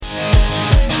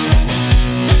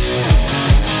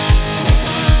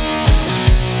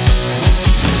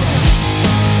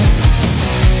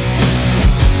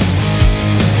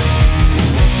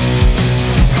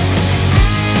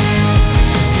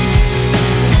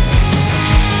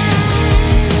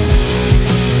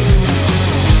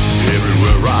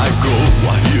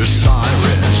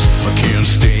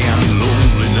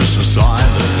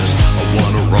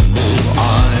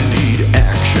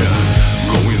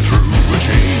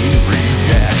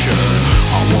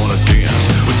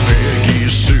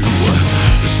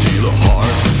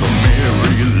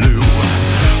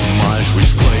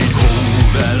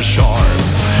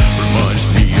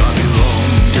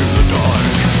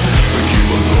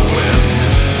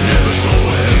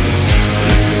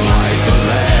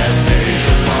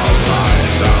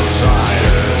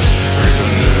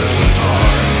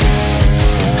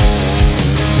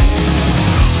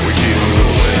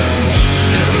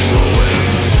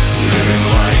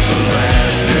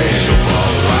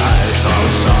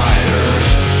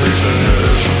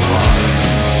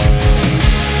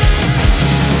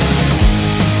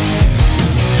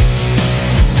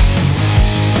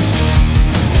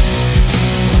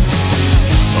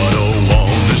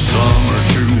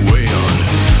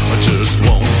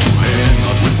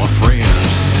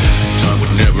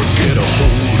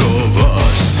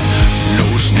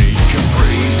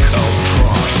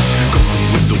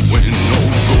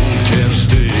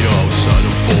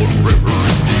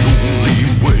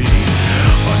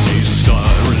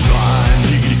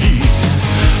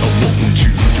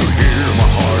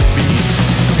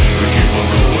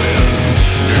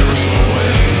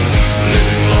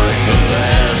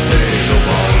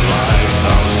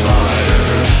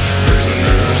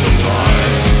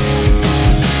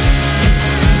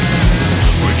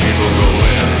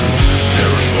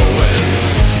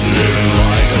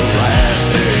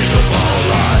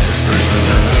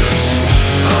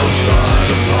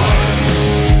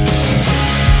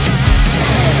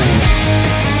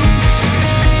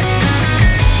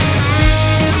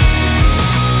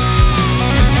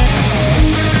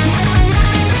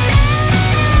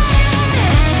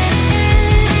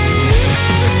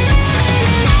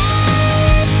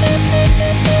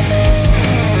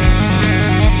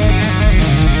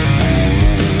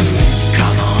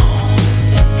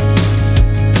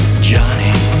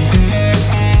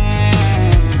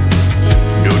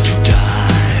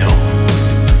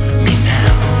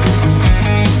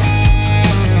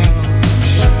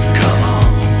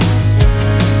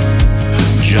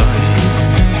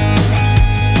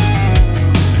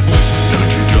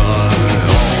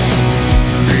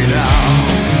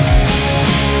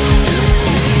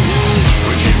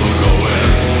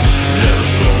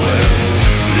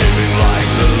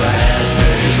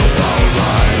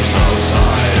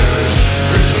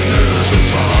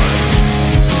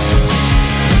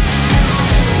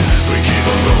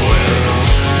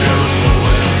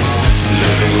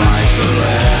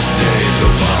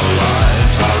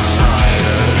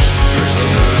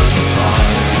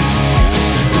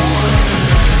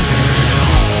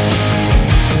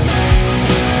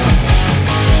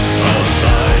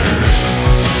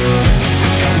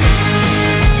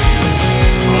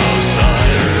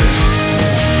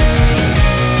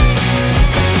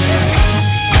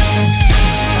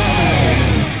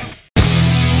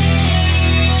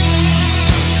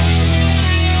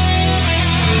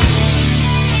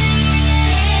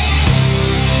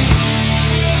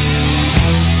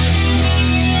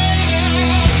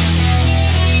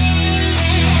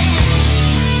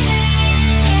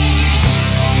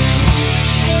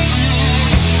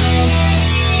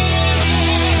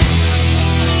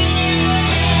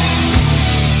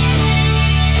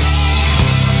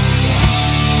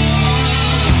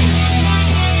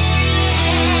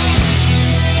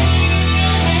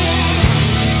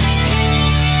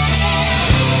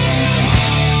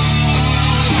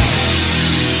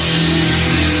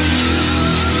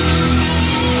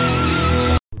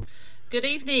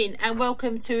evening and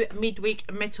welcome to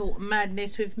Midweek Metal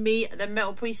Madness with me, the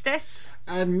Metal Priestess.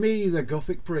 And me, the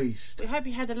Gothic Priest. We hope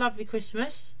you had a lovely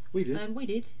Christmas. We did. We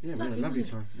did. Yeah, we had a lovely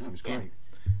time. That was great.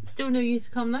 Yeah. Still New Year to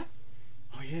come though.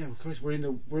 Oh yeah, of course. We're in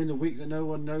the week that no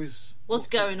one knows what's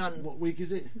going on. What week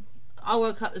is it? I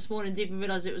woke up this morning and didn't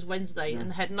realise it was Wednesday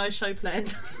and had no show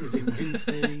planned. Is it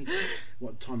Wednesday?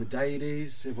 What time of day it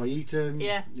is? Have I eaten?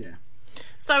 Yeah. Yeah.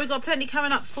 So we've got plenty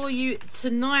coming up for you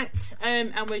tonight,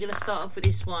 and we're going to start off with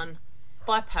this one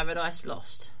by Paradise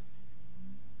Lost.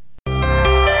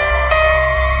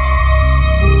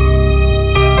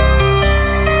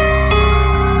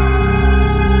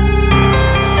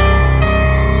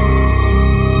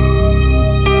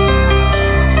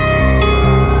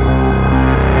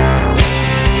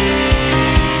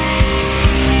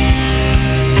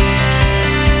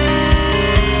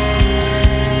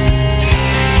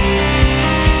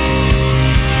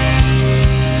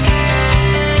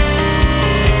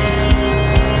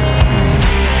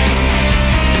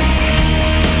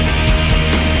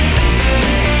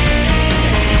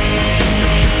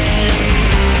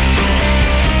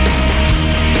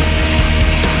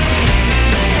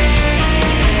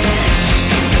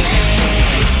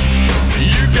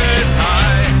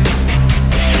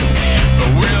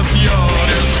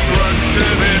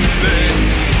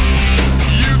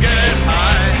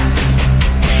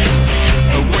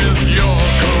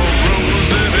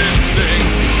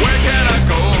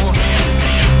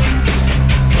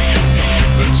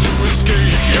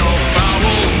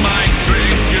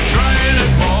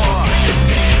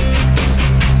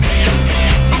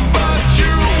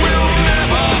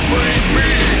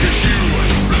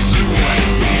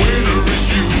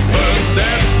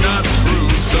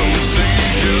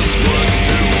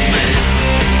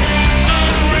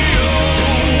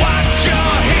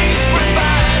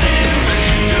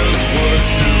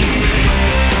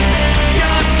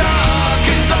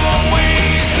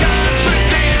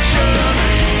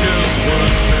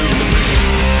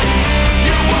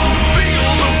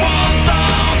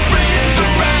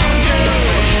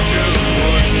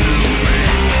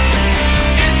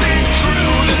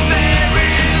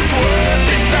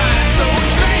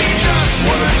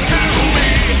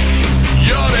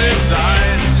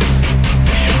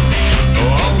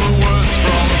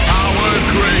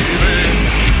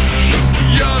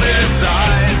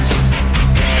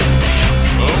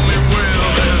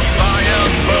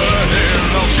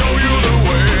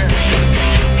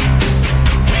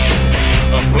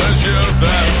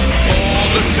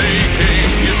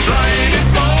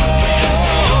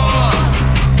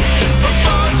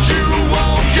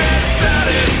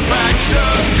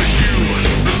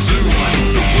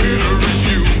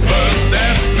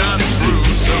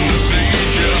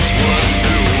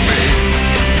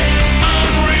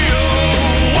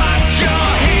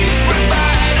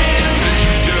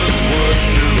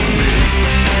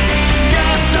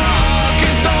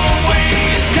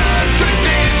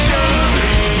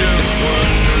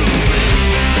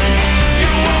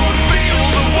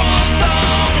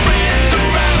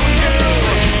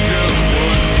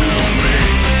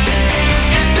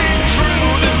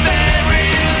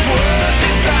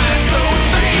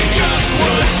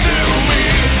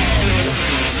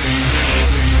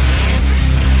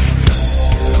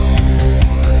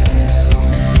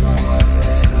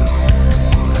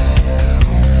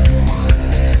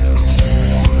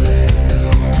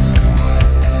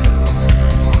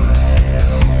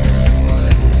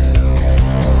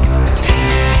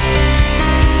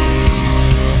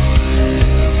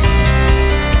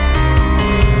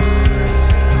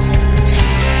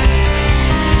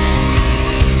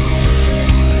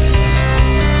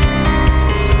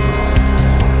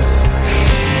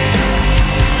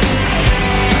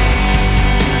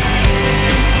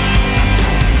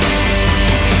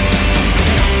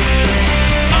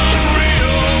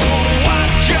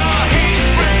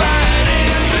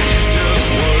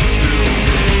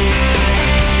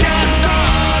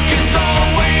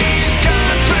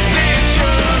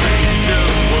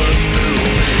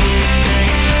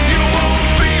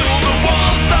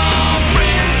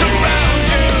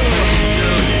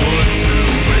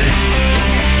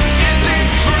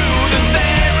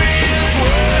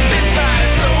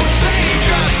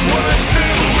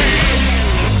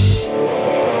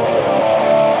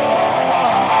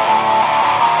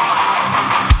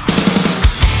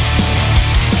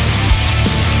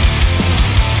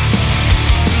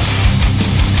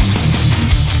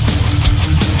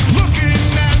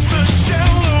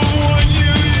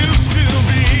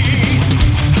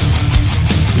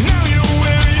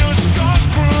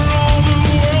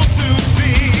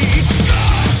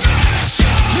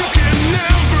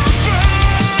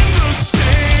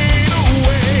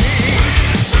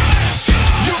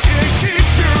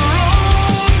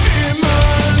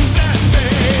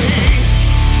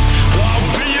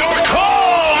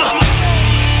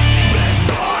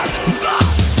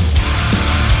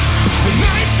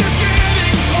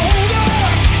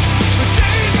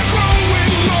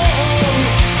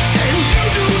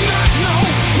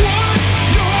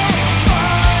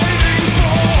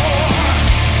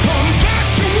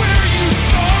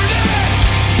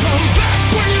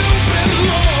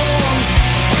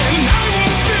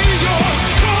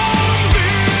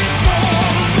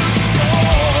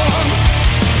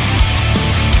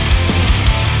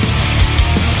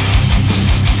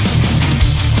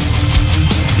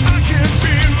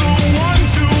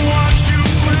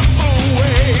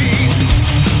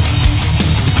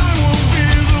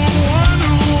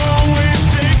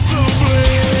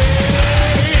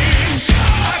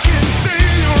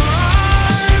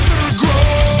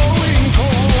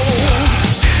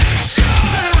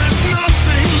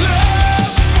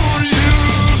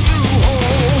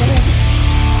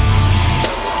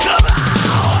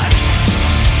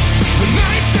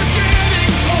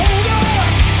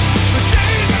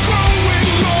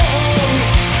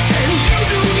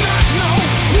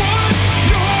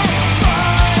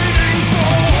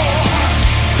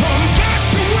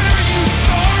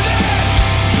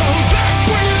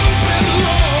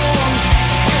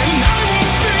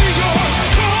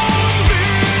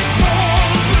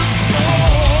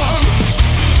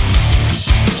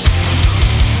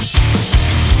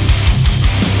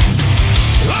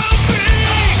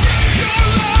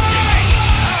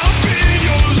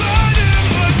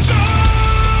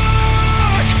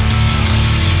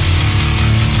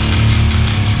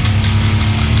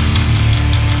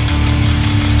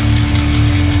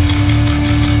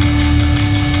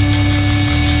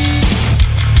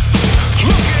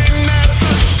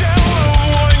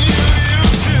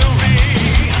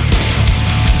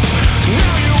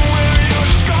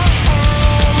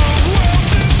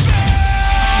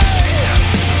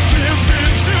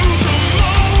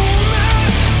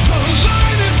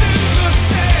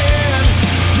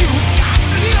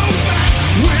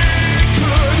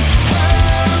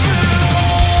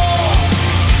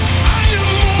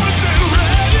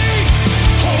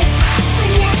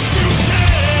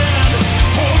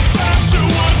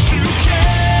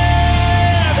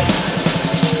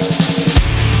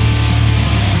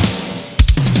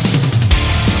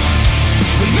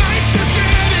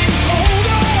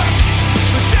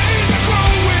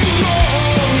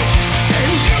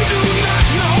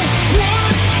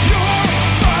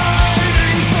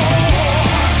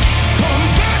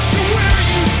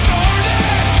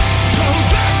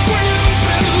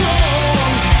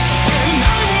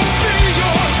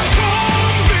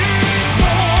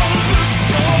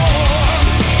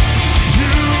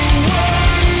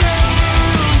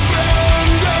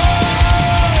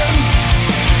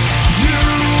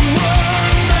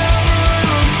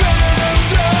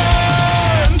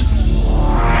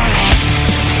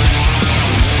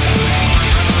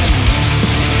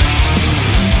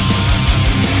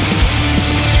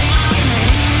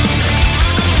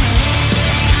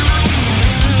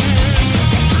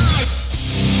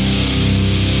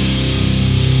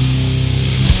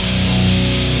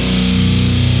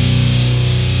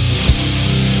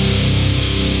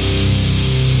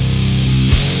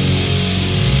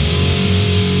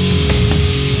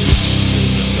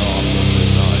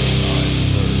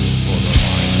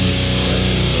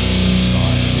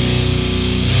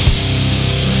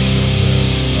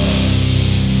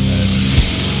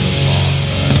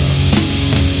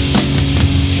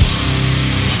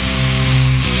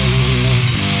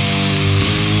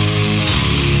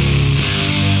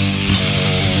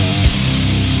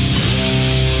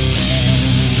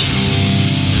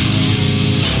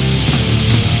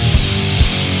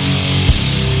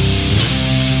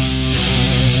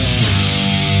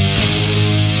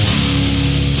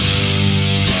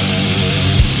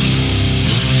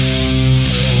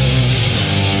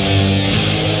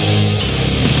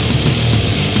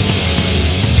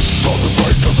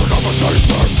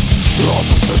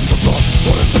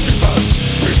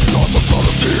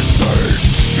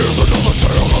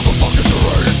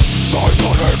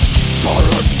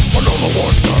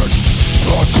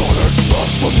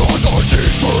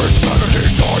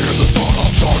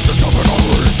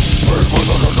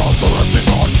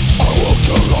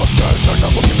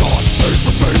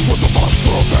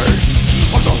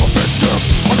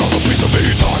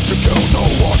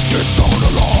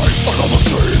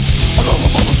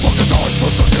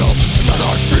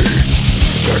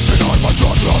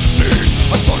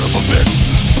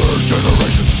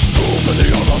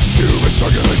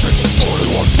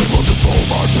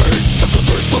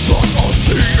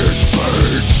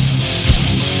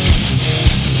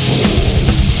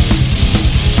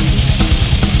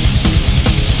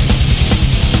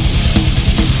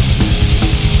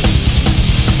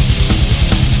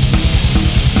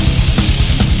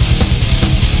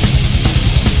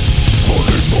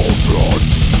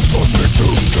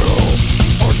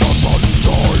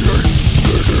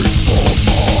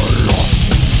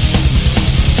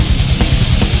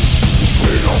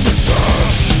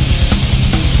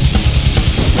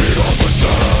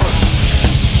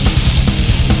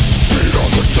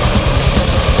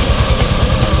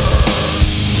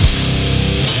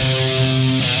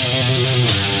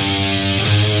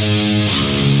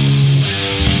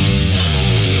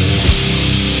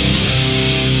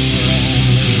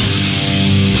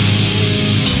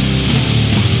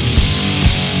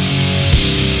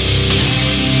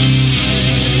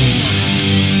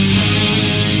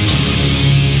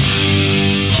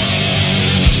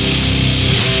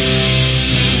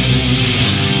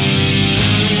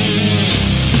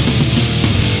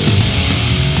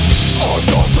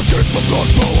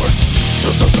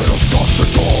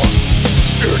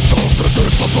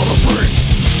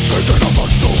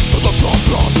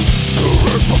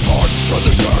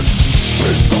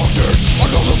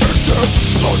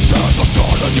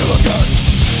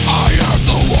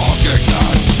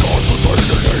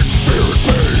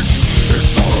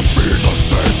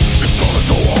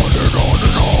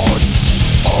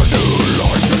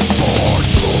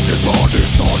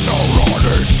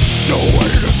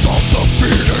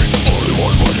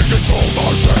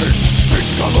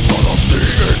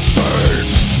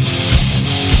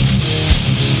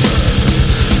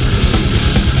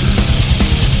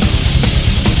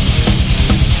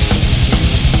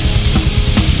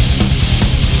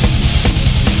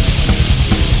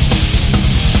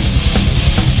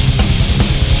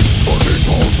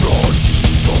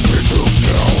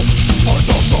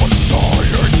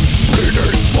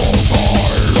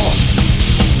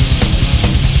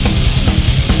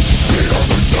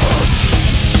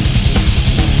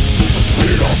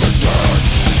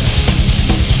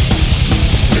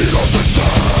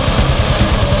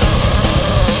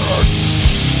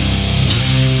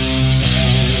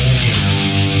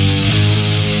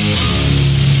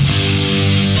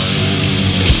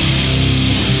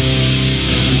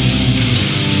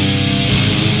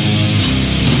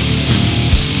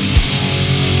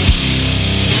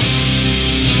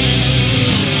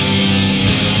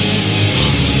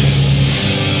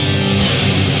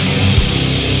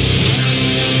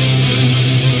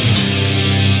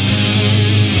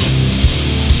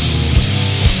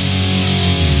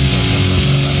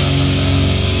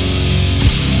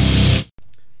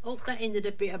 ended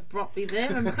a bit abruptly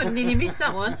there, and we couldn't nearly miss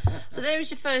that one. So there is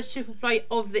your first triple play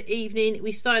of the evening.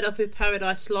 We started off with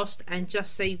Paradise Lost and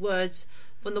Just Say Words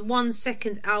from the 1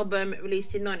 Second album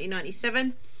released in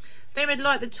 1997. Then we had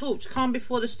Light the Torch, Calm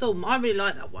Before the Storm. I really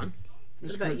like that one.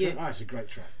 What about you? Oh, it's a great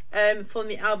track. From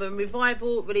the album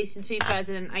Revival, released in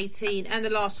 2018. And the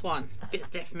last one, a bit of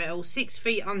death metal, 6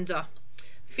 Feet Under,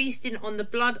 Feasting on the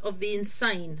Blood of the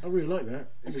Insane. I really like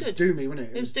that. It's good. Doomy, wasn't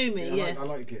it? It was doomy, yeah. I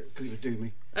like it because it was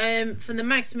doomy. From the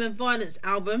Maximum Violence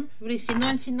album, released in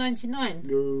 1999.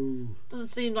 No. Doesn't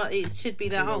seem like it should be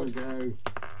that old. Go.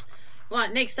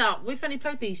 Right, next up, we've only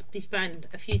played this band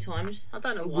a few times. I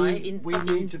don't know why. We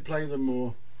need to play them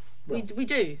more. Well, we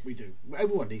do. We do.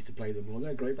 Everyone needs to play them more.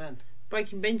 They're a great band.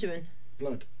 Breaking Benjamin.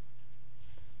 Blood.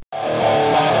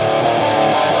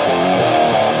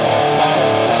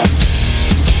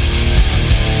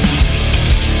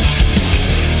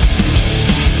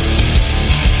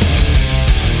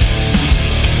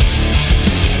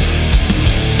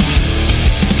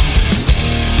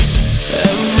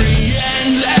 Every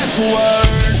endless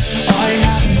word, I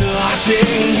have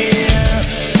nothing here.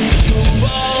 Sick of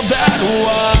all that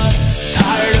was,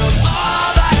 tired of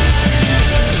all that is.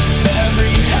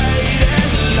 Every hate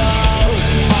and love,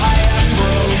 I have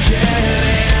broken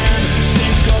in.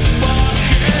 Sick of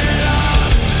fucking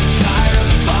up, tired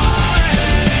of falling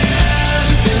in.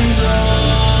 It's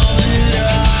all that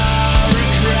I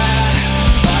regret.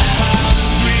 I have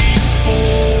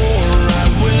before, I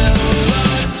will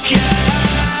again.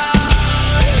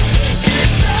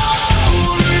 It's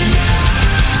over now.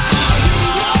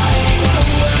 You're running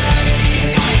away.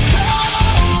 I come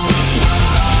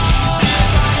apart.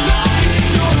 I'm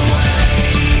running away.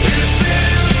 It's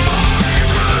in my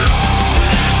blood.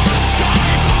 The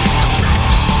sky falls down.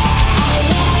 I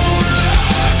won't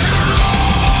let go.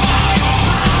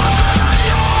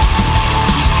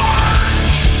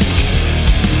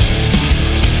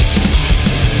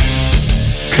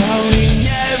 Counting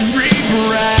every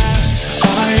breath,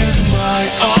 I had my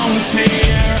own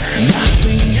fear.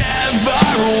 Nothing ever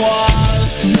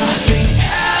was, nothing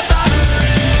ever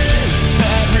is.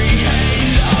 Every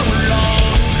hate I've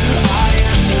lost, I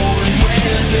am worn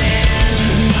within.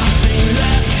 Nothing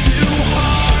left to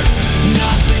hurt,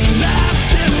 nothing left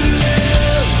to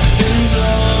live. It's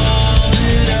all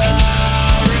that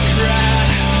I regret.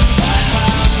 I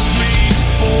have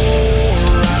before,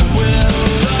 I will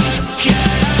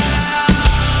again.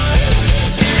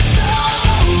 It's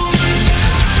over now.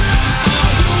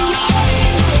 You're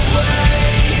running away.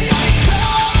 I come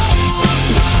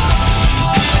apart.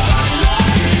 I'm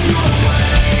running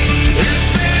away.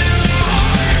 It's in my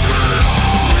blood.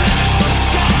 The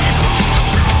sky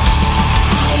falls down.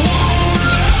 I won't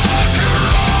let go.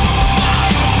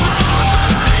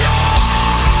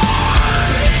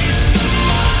 Face the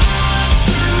monster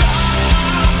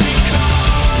I've become.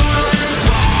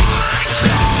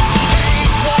 Time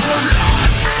won't let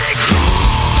me go.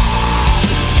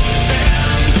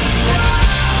 In the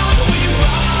ground we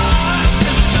rise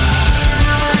to burn.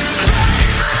 Light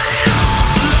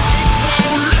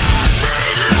won't let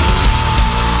me love.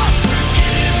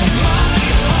 Forgive my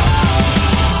heart.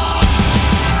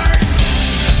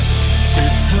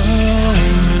 It's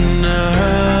over now.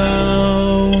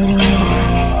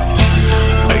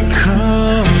 I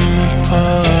come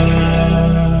apart.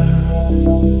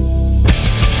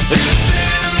 It's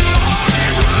in my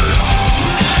blood.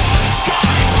 The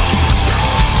sky falls down.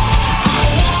 I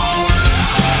won't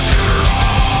let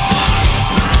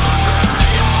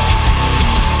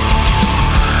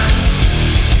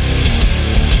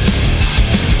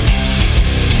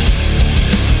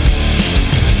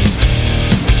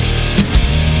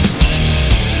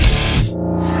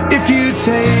If you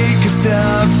take a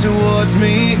step towards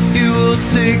me, you will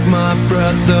take my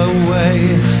breath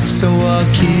away. So I'll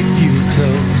keep you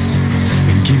close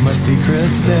and keep my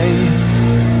secret safe.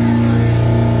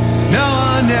 No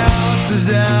one else has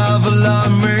ever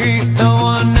loved me. No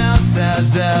one else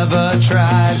has ever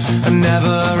tried. I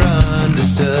never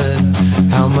understood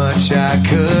how much I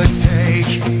could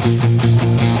take.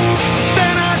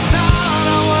 Then I saw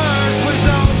the worst was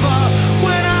over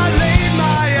when I laid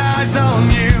my eyes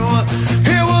on you.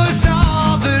 It was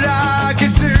all that I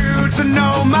could do to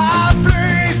know my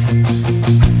place.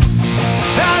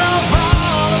 Out of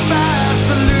all the past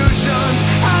illusions,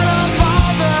 out of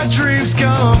all the dreams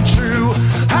come true,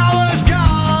 I was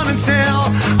gone until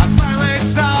I finally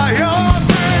saw your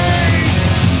face.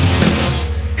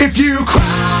 If you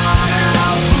cried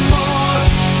out for more,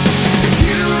 if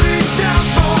you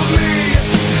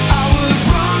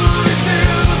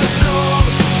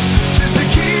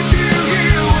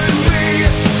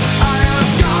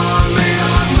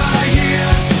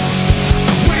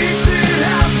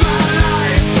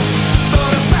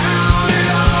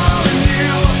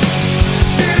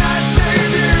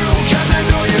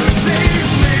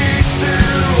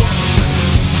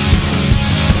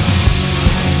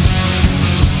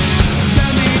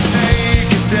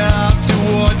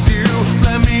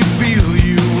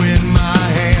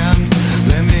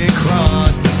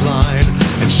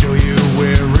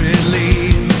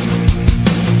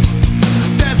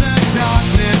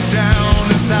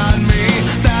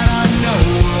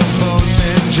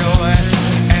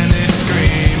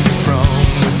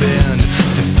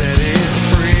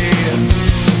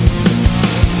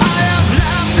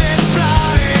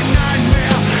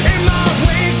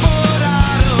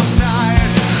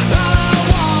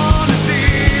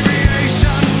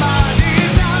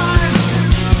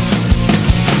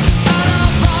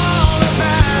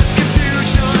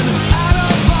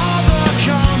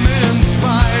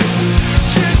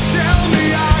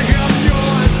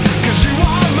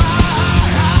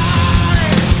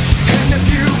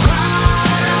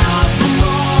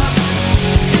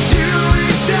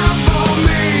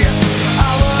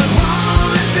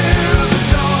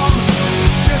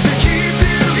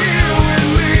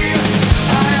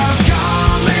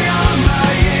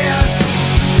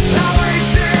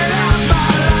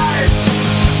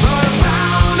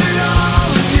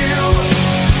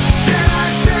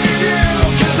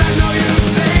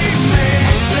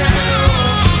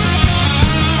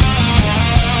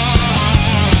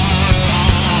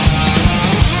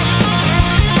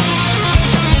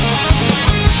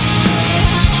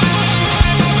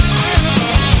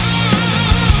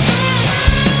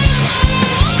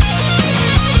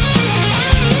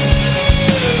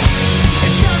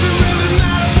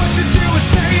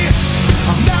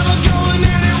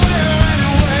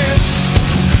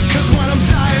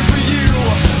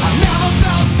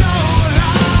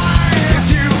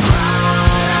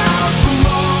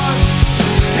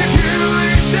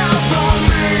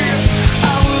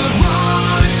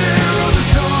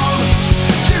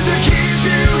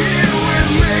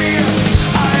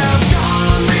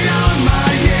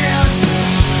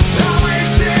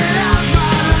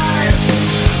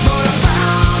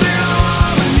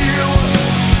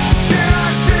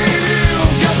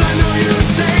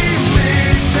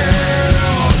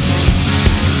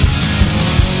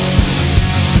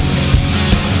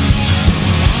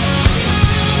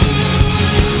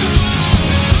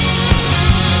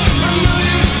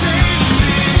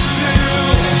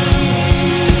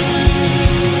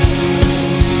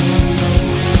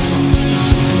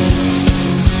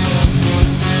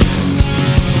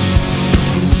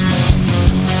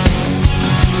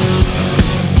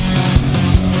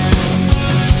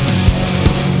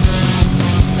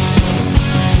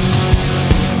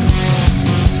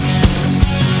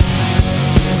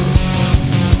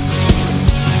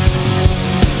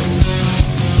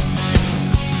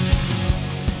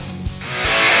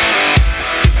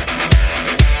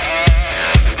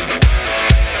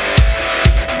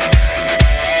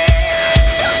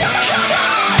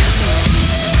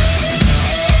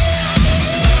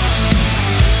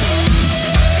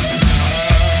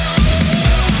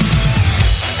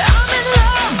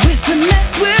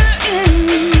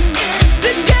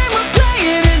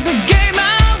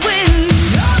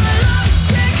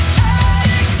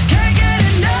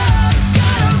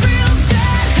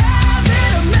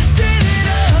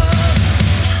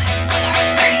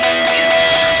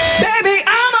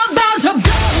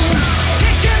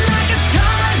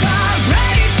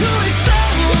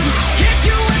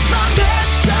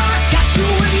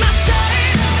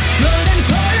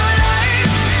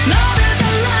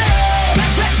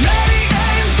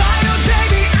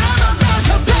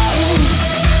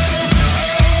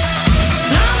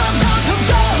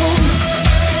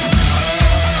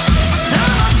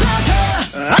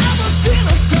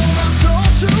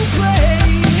to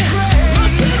play.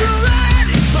 Russian roulette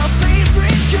is my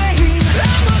favorite game.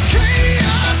 I'm a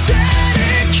chaos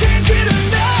addict, can't get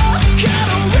enough. Got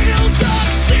a real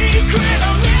dark secret,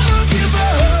 I'll never give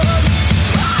up.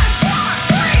 5,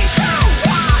 4, 3, 2,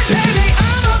 1. Baby,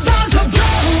 I'm about to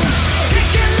blow.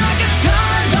 Ticking like a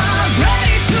time bomb,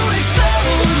 ready to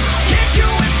explode. Get you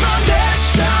with my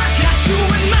best shot, got you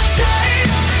in my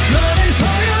sights. Running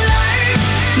for your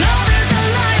life, love is a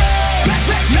liar.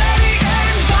 Ready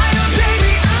and fire,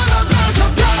 baby, I'm about to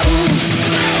blow.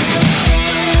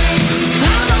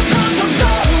 I'm about to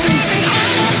blow. Baby, I'm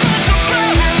about to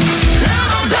blow.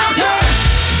 I'm about to.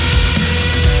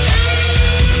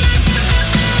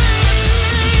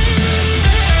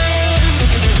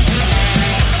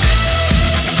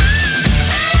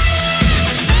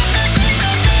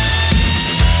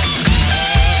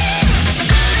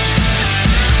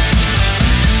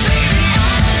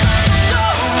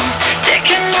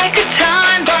 Ticking like a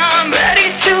time bomb, ready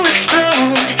to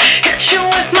explode. Hit you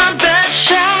with my best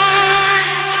shot.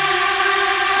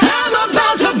 I'm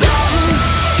about to blow.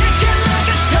 Ticking like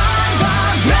a time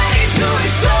bomb, ready to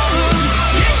explode.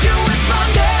 Hit you with my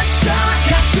best shot.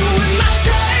 Got you in my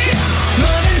sights.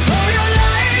 Running for your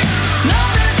life.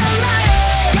 Love is a liar.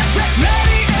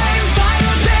 Ready and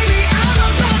fire, baby. I'm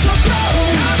about to blow.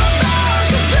 I'm about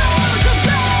to blow.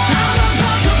 I'm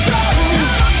about to blow.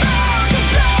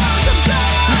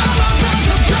 I'm about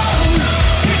to blow.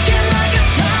 Ticking like a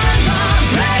time bomb,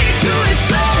 ready to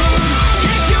explode.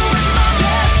 Hit you with my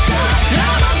best shot.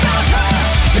 I'm about to,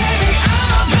 baby,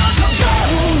 I'm about to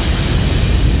blow.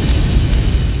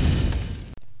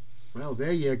 Well,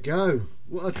 there you go.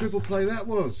 What a triple play that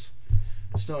was.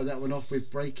 Started that one off with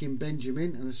Breaking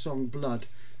Benjamin and the song Blood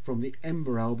from the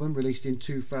Ember album released in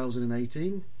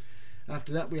 2018.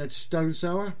 After that we had Stone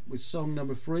Sour with song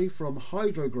number 3 from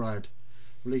Hydrograd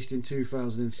released in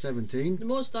 2017. The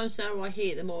more Stone Sour I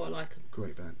hear, the more I like them.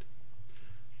 Great band.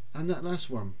 And that last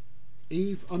one,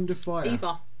 Eve Under Fire.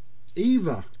 Eva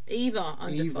Eva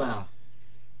Under Fire.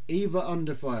 Eva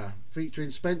Under Fire,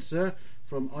 featuring Spencer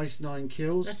from Ice Nine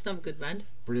Kills. That's another good band.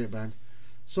 Brilliant band.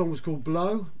 Song was called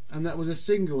Blow, and that was a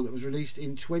single that was released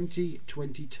in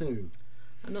 2022.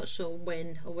 I'm not sure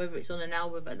when or whether it's on an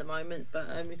album at the moment, but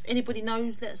if anybody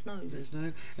knows, let us know. There's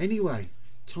no. Anyway,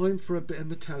 time for a bit of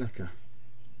Metallica.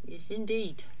 Yes,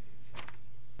 indeed.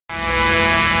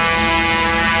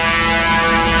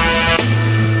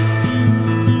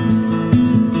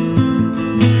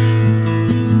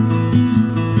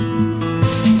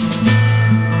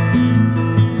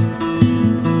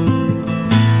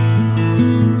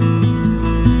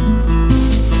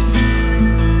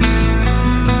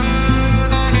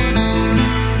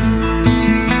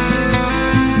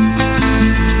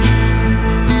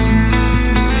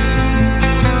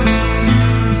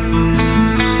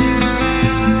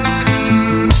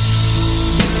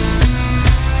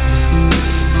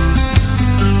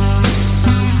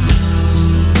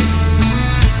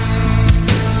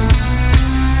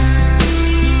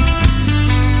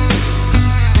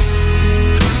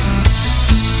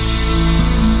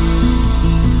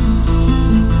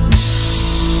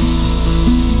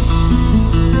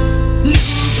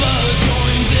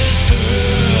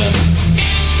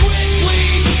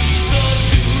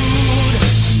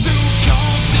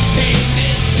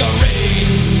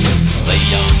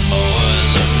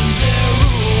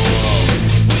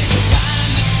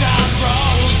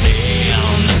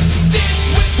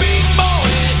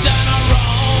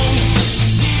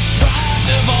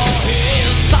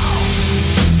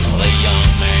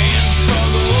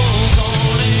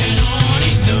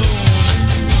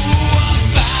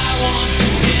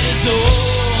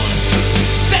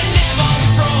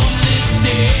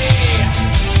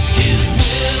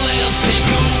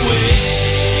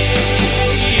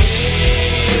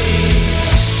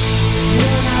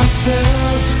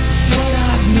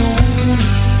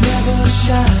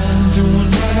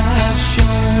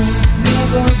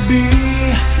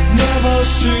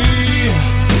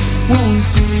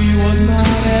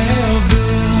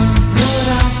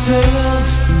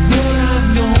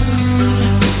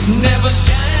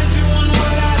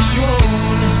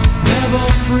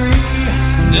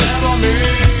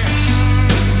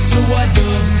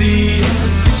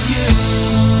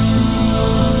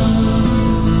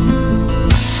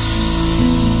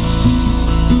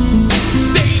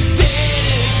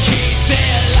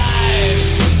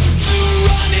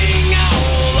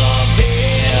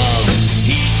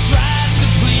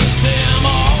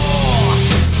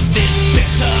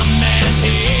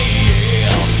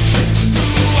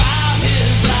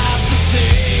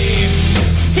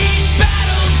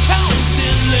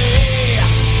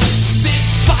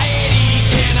 Fight he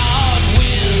cannot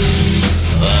win.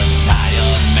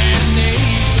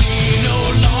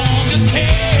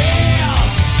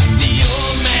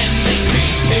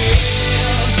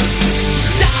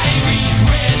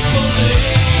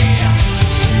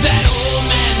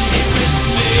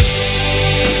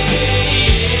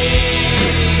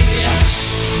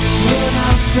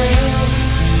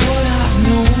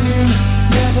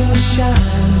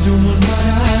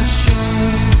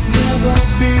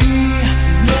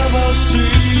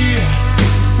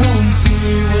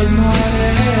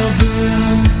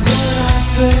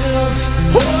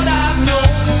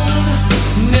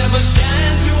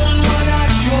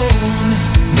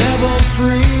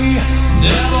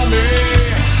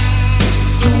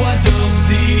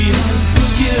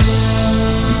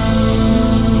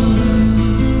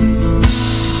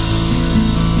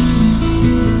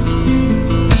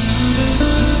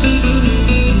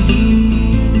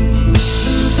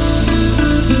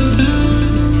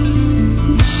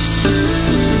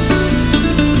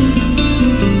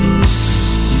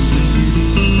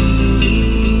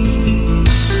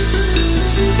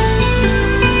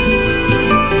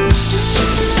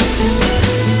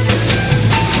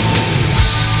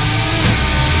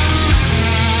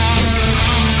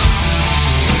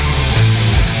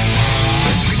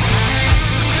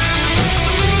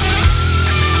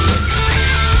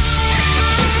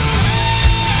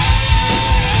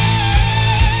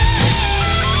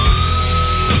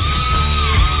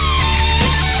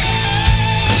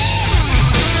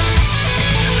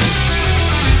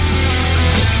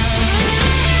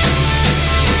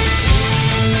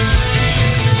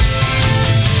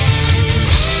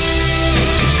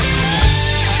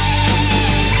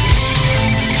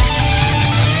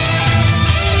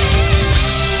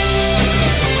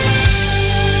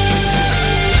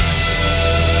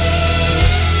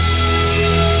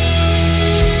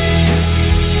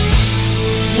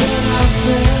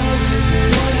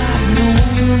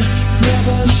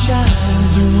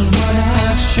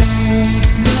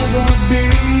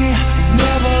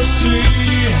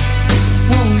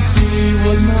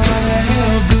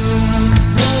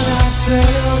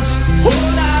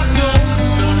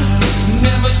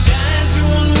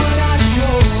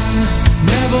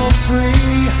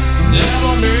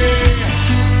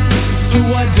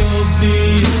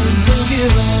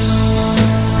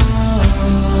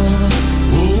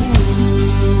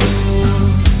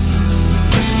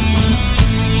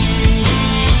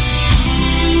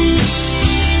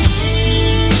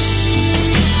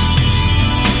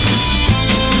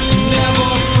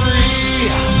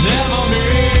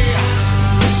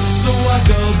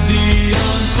 the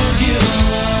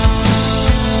unforgivable.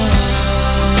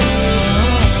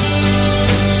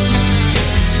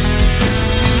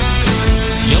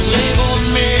 You labeled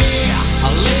me,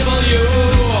 I label you,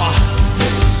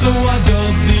 so I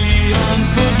dub the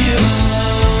unforgivable.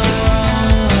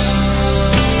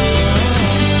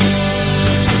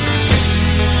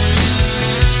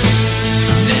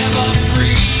 Never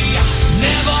free,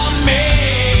 never me,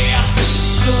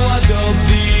 so I dub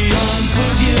the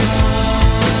unforgivable.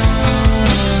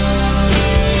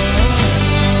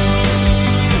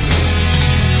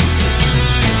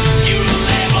 You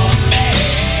label me,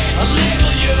 I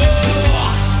label you,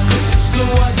 so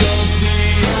I dub the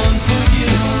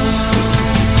unforgivable.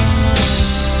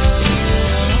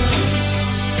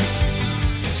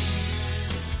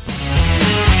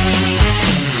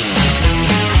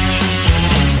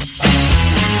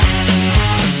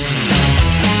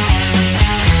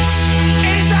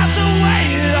 Ain't that the way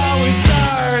it always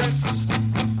starts?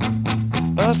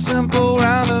 A simple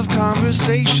round of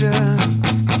conversation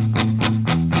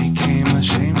became a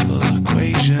shameful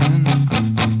equation.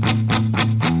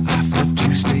 I flipped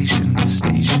you station to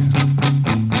station.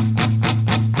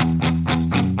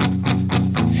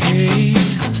 Hey,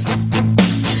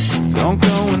 don't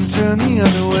go and turn the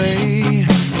other way.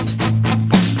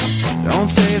 Don't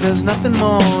say there's nothing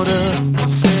more to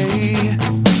say.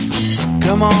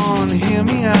 Come on, hear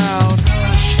me out.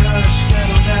 Hush, hush,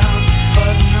 settle down.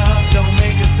 Button up, don't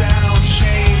make a sound.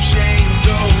 Shame, shame,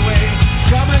 go away.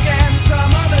 Come again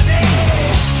some other day.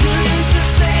 You used to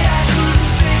say I couldn't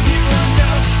save you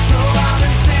enough, so I've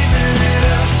been saving it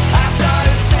up. I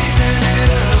started saving it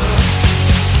up.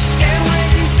 And when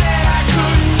you said I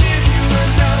couldn't give you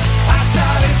enough, I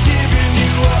started giving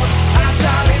you up. I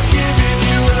started giving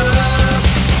you up.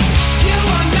 You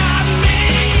are not me.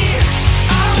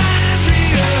 I'm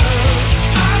Andrea.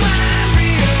 I'm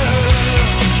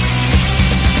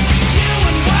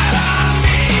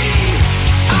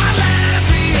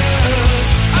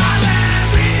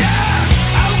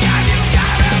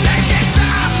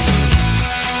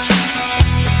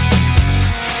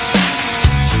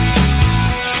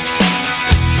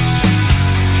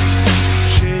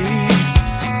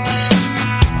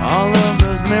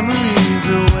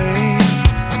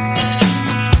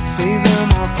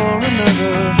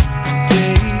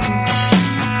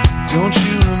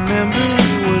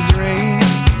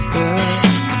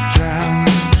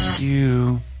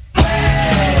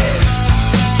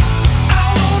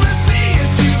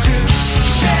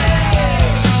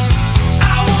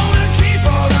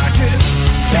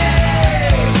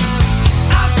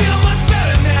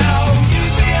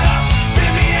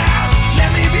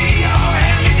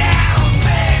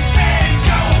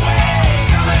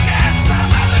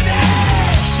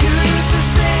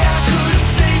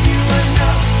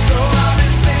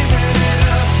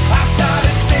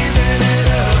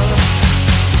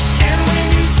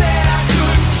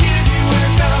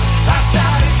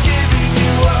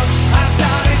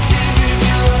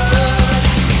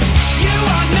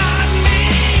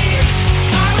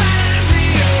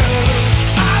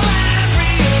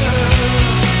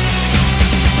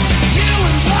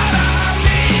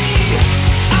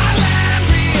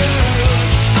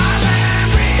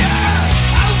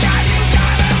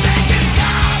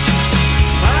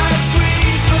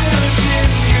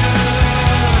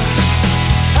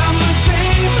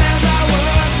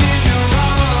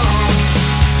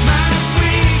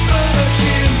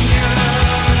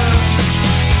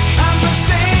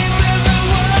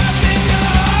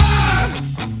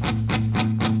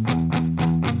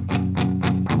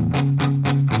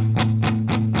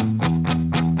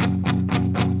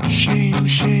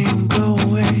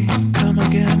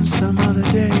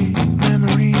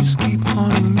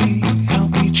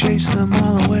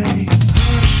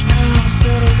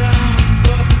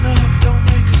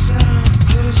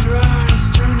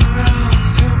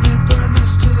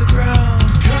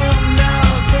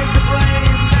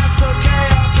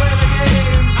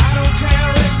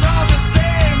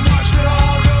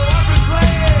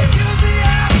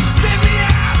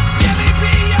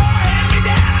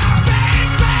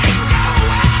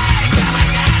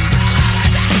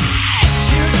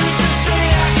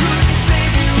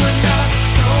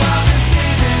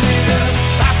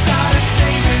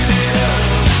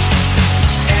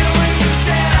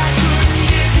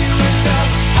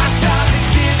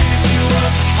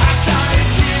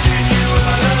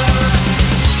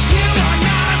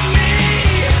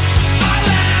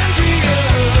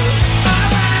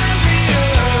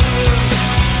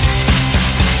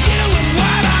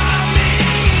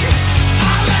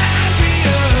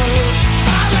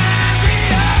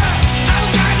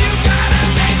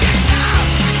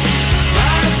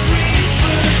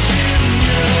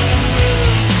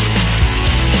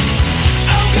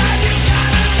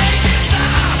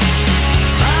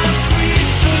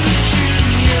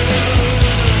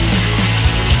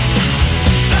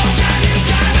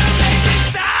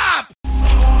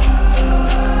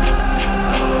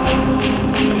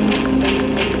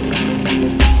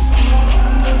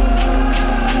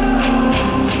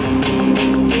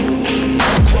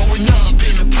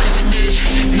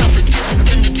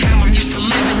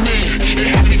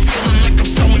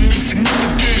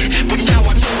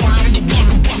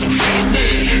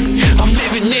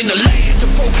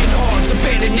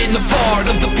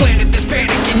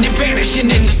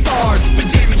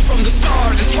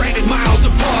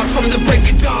from the break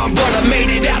of dawn, but I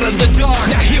made it out of the dark.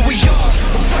 Now here we are,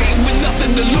 we're fighting with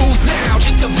nothing to lose now.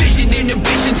 Just a vision and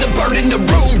ambition to burn the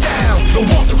room down. The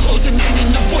walls are closing in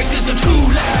and the voices are too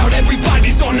loud.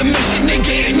 Everybody's on a mission, they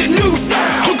getting a new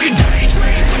sound. You can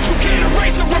daydream, but you can't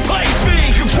erase or replace me.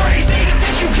 You're crazy to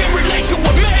think you can relate to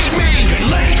what made me.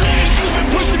 And lately, you've been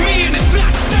pushing me and it's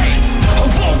not safe. I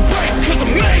won't break, cause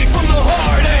I'm made from the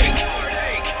heartache.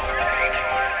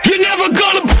 You're never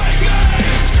gonna break me.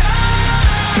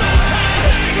 Go ahead,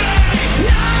 hate me.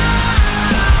 No,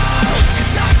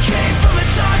 cause I came from a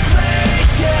dark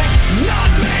place, yeah.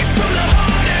 Not made from the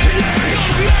heartache. You're never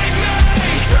gonna make me.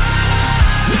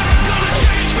 Never gonna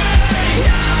change me.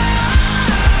 No,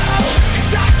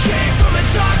 cause I came from a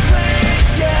dark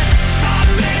place, yeah. I'm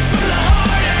made from the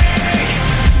heartache.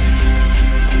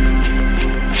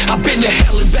 I've been to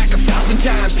hell and back 1,000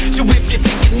 times. So if you're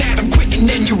thinking that I'm quitting,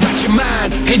 then you're out your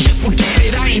mind. And just forget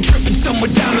it, I ain't tripping somewhere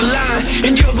down the line.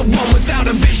 And you're the one without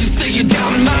a vision, so you're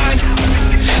down in mine.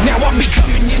 Now I'm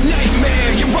becoming your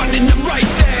nightmare. You're running, I'm right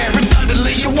there. And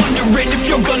suddenly you're wondering if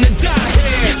you're gonna die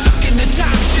here. You're stuck in the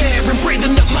timeshare and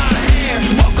breathing up my air.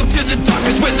 Welcome to the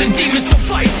darkness where the demons don't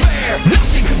fight fair.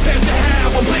 Nothing compares to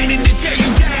how I'm planning to tear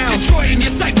you down. Destroying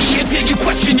your psyche until you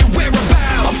question your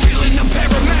whereabouts. I'm feeling the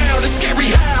paramount, it's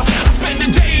scary how I spend the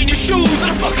day in your shoes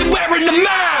and I'm fucking wearing them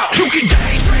out. You can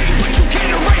daydream, but you can't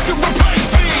erase or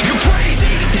replace me. You're crazy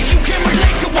to think you can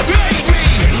relate to what made me.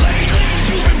 And lately,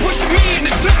 you've been pushing me and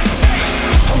it's not safe.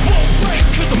 I won't break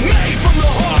cause I'm made from the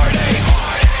heartache.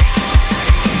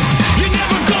 You're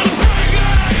never gonna break me.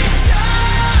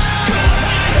 Go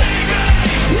ahead, hate me.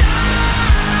 No,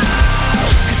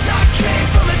 cause I came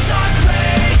from a dark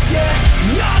place, yeah.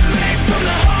 Not made from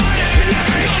the heartache. You're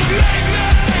never gonna make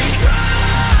me.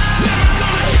 Never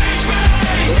gonna change me.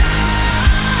 No,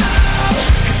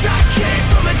 cause I came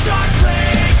from a dark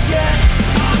place, yeah.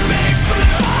 I'm made from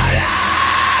the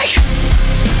heartache.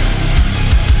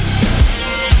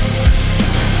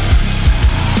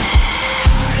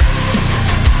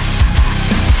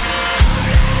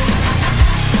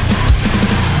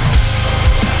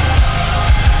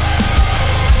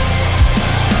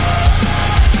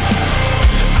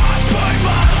 I put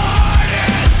my heart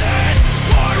in this,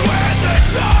 born where the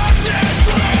darkness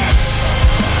lives.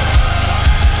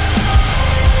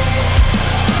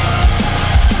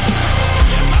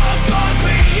 I've gone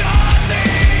beyond the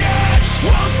edge,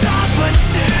 won't stop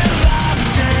until I'm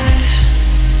dead.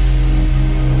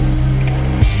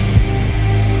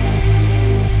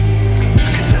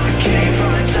 Cause I came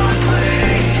from a dark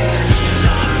place, yeah.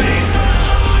 Not made from the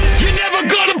heartache. You're never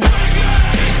gonna break me.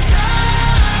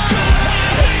 Go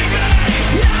ahead, hate me.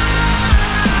 No,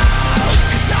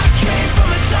 cause I came from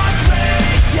a dark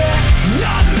place, yeah.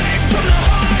 Not made from the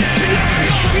heartache. You're never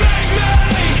gonna make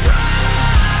me.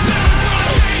 Never gonna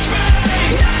change me.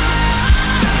 No,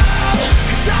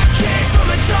 cause I came from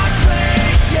a dark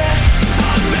place, yeah.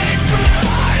 I'm made from the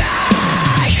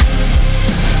heartache.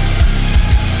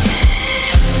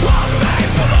 I'm made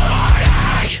from the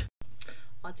heartache.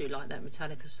 I do like that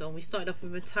Metallica song. We started off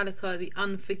with Metallica, The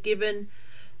Unforgiven.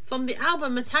 From the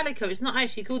album Metallica, it's not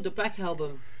actually called the Black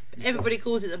Album. But everybody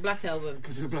calls it the Black Album.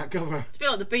 Because of the black cover. It's a bit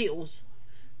like the Beatles.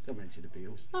 Don't mention the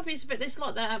Beatles. No, but it's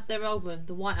like they have their album,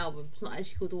 the White Album. It's not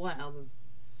actually called the White Album.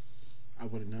 I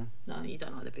wouldn't know. No, you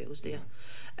don't like the Beatles, do you?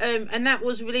 And that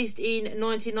was released in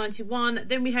 1991.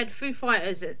 Then we had Foo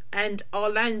Fighters and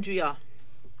Arlandria.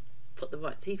 Put the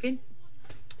right teeth in.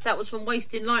 That was from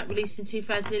Wasting Light, released in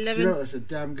 2011. You know, that's a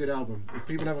damn good album. If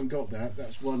people haven't got that,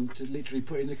 that's one to literally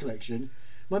put in the collection.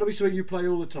 Might not be something you play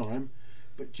all the time,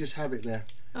 but just have it there.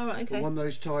 All right, okay. For one of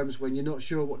those times when you're not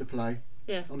sure what to play.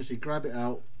 Yeah. Honestly, grab it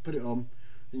out, put it on,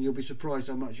 and you'll be surprised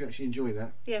how much you actually enjoy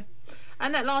that. Yeah.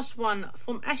 And that last one,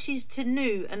 From Ashes to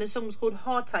New, and the song was called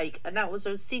Heartache, and that was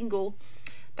a single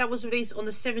that was released on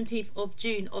the 17th of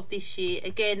June of this year.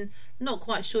 Again, not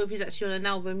quite sure if he's actually on an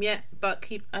album yet, but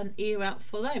keep an ear out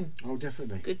for them. Oh,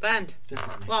 definitely. Good band.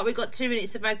 Definitely. Right, we've got 2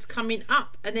 minutes of ads coming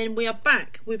up, and then we are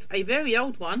back with a very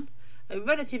old one, a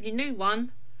relatively new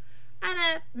one, and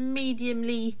a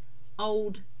mediumly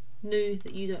old new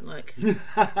that you don't like.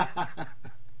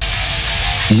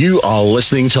 You are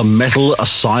listening to Metal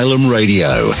Asylum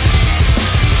Radio.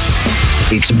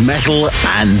 It's metal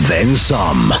and then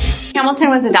some.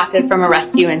 Hamilton was adopted from a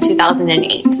rescue in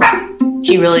 2008.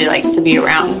 He really likes to be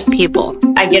around people.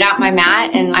 I get out my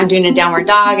mat and I'm doing a downward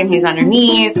dog and he's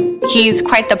underneath. He's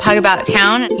quite the pug about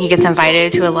town. He gets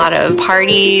invited to a lot of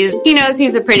parties. He knows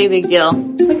he's a pretty big deal.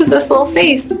 Look at this little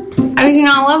face. How could you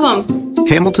not love him?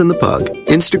 Hamilton the Pug,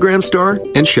 Instagram star,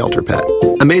 and Shelter Pet.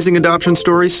 Amazing adoption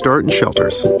stories start in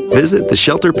shelters. Visit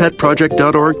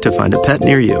theshelterpetproject.org to find a pet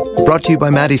near you. Brought to you by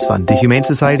Maddie's Fund, the Humane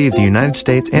Society of the United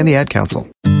States, and the Ad Council.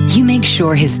 You make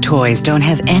sure his toys don't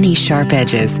have any sharp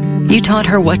edges. You taught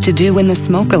her what to do when the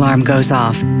smoke alarm goes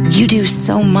off. You do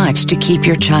so much to keep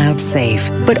your child safe.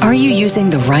 But are you using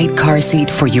the right car seat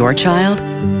for your child?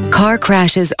 Car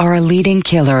crashes are a leading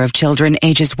killer of children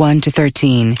ages 1 to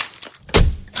 13.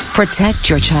 Protect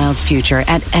your child's future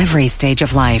at every stage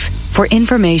of life. For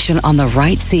information on the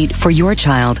right seat for your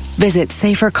child, visit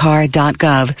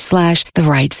safercar.gov/the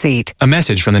right seat. A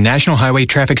message from the National Highway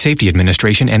Traffic Safety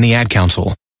Administration and the Ad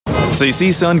Council. So you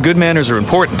see, son, good manners are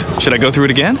important. Should I go through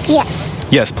it again? Yes.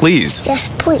 Yes, please. Yes,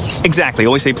 please. Exactly.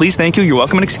 Always say please, thank you, you're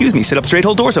welcome, and excuse me. Sit up straight,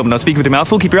 hold doors open. Don't speak with your mouth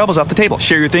full. Keep your elbows off the table.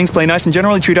 Share your things, play nice, and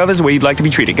generally treat others the way you'd like to be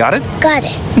treated. Got it? Got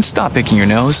it. And stop picking your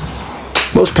nose.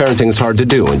 Most parenting is hard to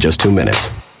do in just 2 minutes.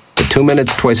 But 2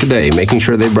 minutes twice a day making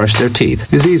sure they brush their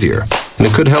teeth is easier, and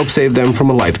it could help save them from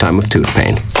a lifetime of tooth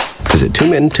pain. Visit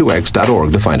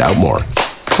 2min2x.org to find out more.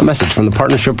 A message from the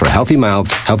Partnership for Healthy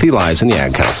Mouths, Healthy Lives, and the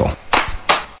Ad Council.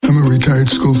 I'm a retired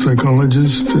school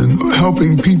psychologist, and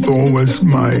helping people was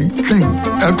my thing.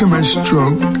 After my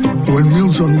stroke, when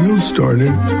Meals on Wheels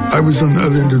started, I was on the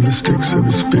other end of the stick, so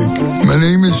to speak. My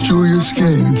name is Julius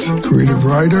Gaines, creative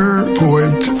writer,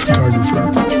 poet,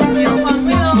 photographer.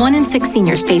 1 in 6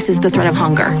 seniors faces the threat of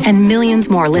hunger, and millions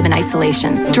more live in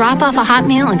isolation. Drop off a hot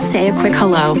meal and say a quick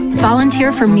hello.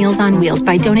 Volunteer for Meals on Wheels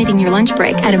by donating your lunch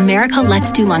break at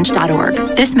americaletsdolunch.org.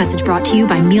 This message brought to you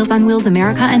by Meals on Wheels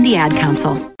America and the Ad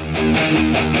Council.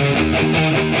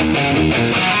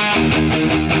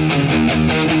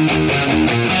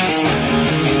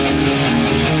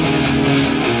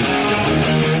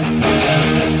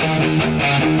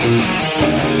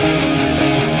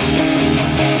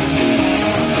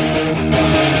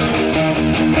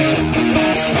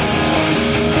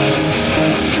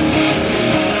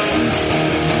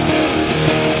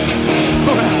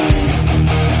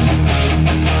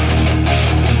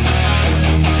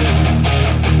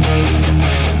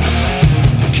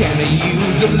 Can you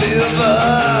deliver?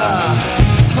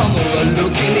 I'm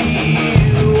overlooking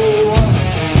you,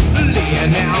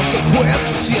 laying out the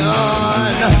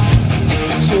question. Think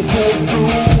that you'll pull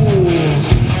through.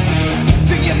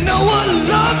 Do you know what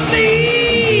love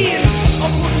means?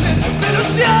 I'm pushing little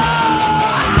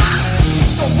shot.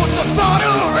 Don't put the thought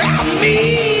around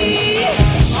me.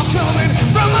 I'm coming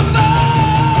from above.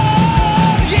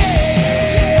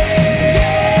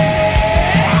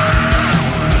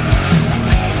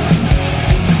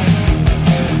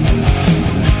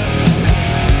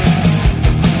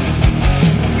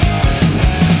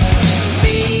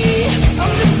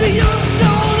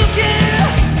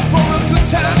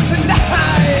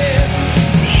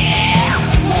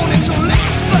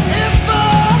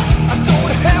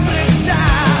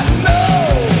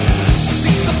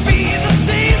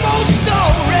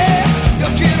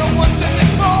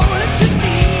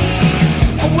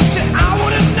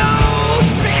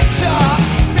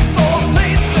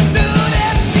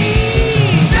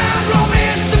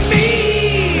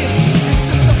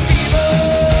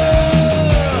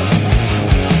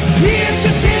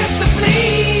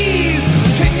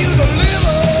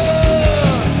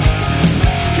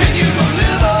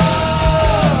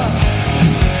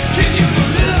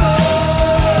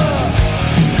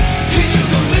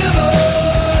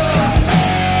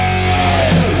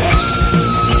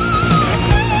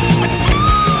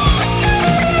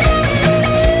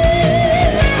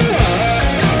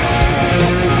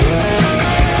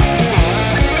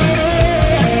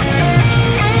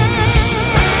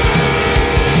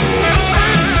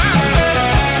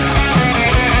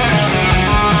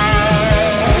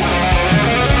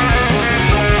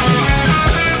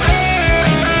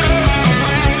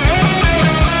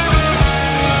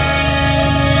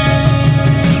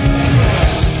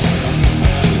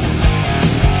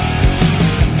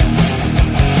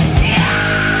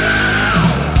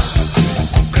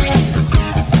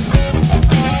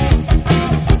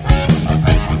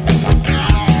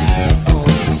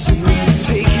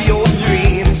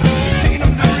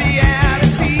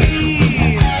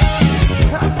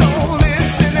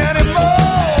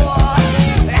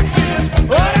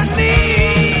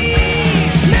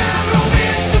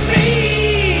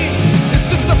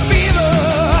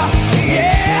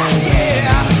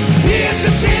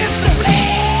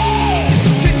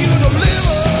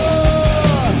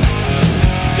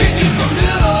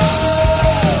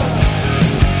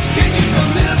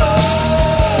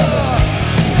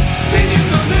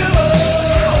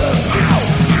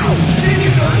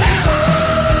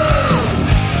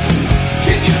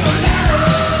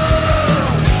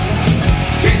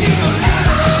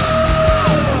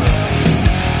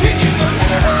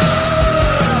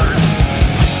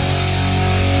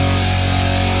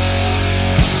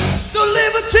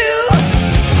 to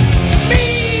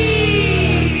me.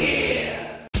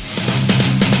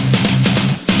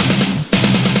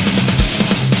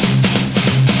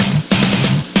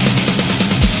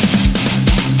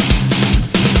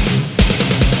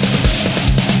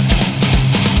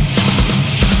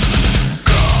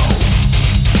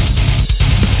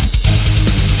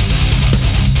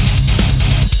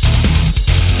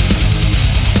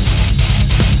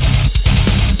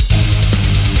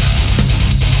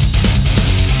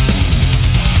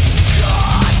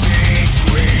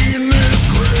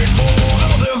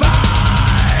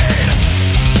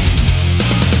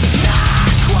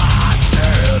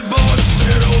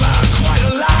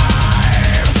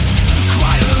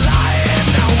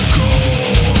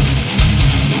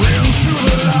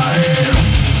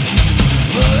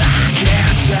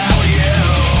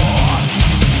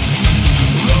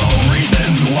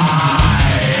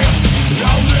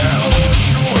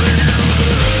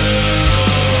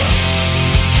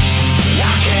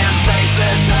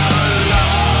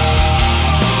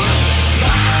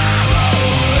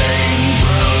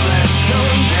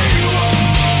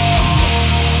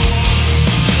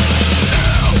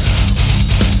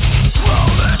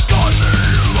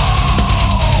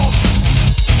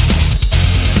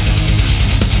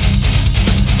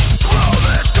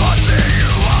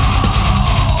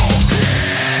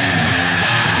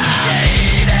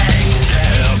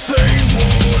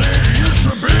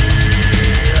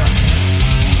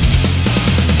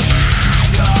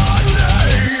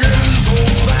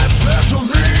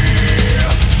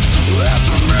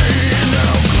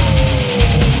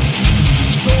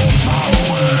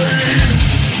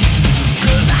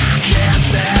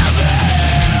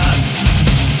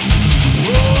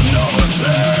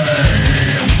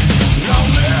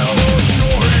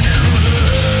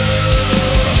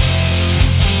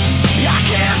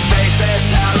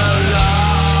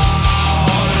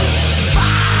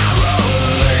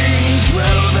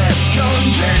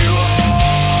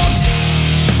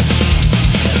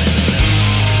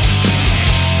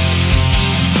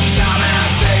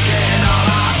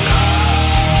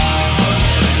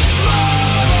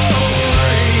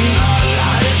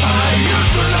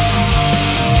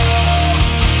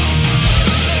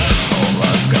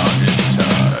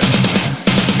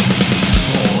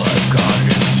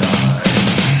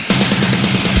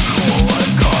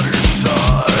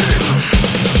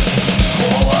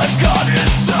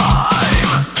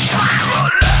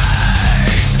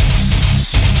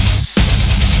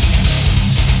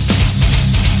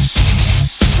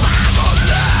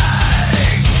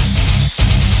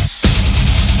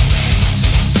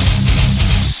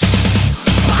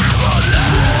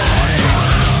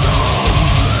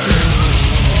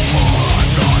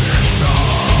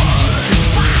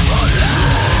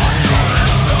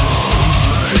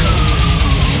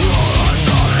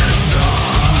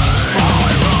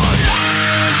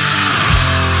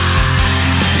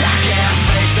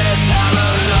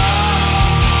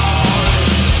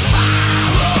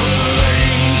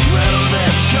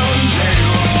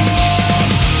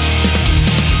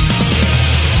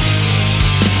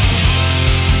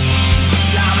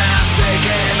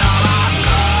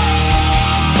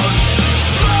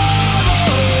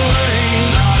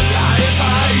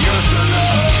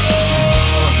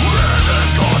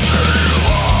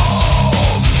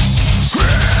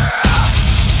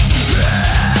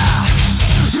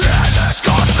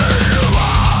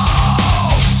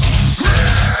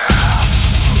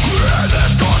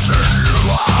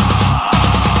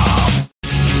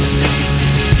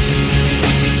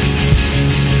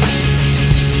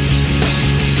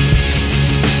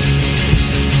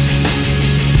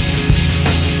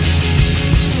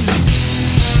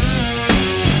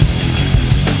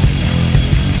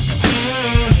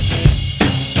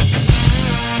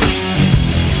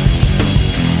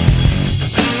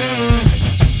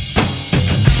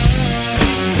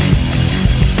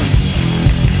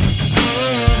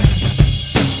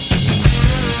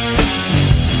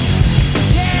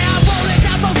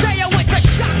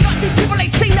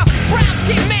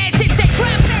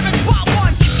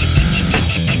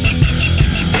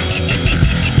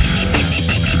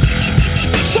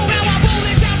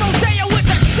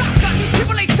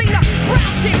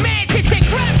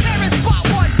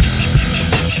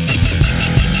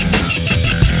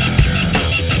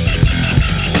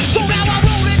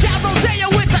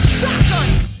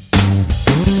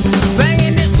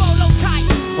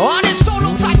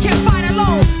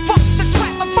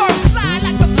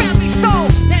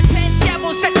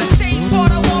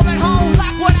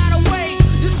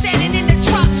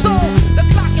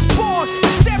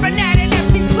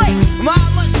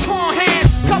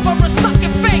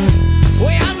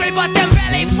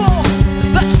 ballet for.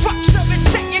 The structure is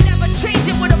set, you never change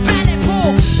it with a ballet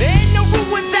pour. In the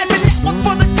ruins there's a network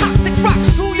for the toxic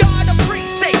rocks. Schoolyard of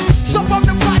precinct. So from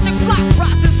the project block,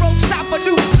 process broke south for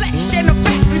new flesh and the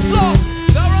factory floor.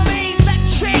 The remains left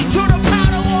chained to the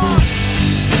powder wall.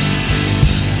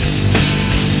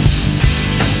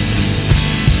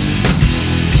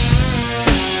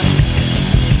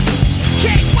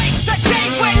 Can't waste the day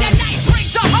when the night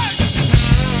brings a hearse.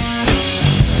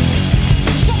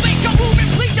 So make a move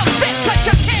and plead the fifth, 'cause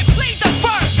you can't plead the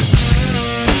first.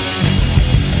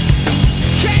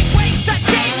 Can't waste the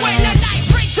day when the night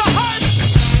brings a hearse.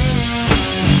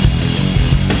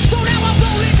 So now I'm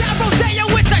rolling down Rodeo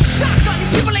with the shotgun.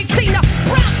 These people ain't seen the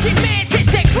brown skin man since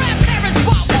their grandparents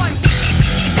bought one.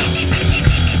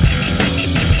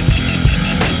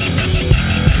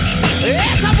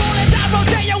 Yes, I'm rolling down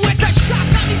Rodeo with the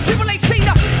shotgun. These people ain't seen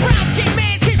the brown skin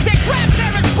man since their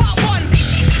grandparents bought one.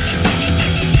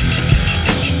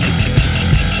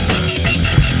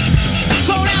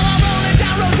 So now I'm rolling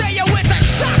down Rodeo with the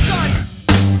shotgun.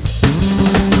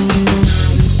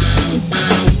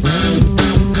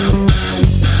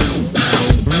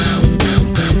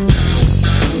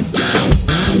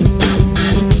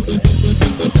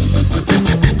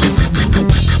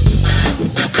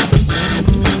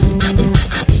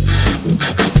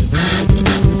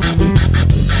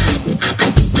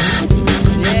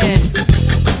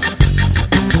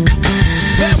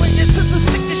 Bear witness to the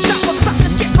sickness shop of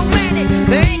suckers get romantic.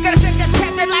 They ain't gonna send us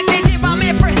captain like they did my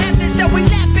man for heaven. So we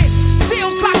left it,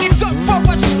 still talking dirt for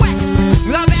a sweat.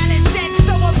 Love Alice said,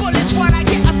 so a bullet's what I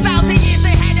get. 1,000 years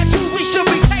they had to do, we should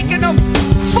be taking them.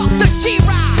 Fuck the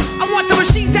G-Ride, I want the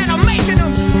machines that are making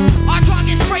them. Our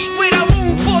target straight with a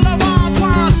room full of arm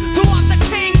bombs. To walk the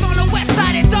kings on the west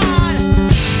side at dawn.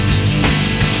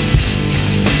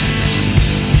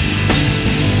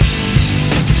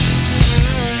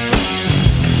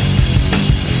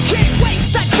 Can't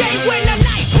waste the day when the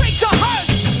night brings a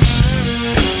hearse.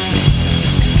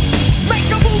 Make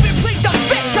a move and plead the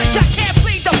fifth, 'cause you can't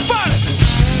plead the first.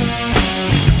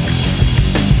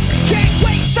 Can't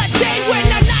waste the day when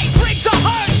the night brings a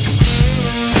hearse.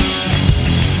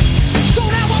 So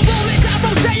now I'm rolling down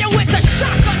Rodeo with the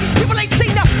shotgun. These people ain't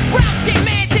seen the brown skin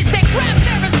man since their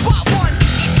grandparents bought one.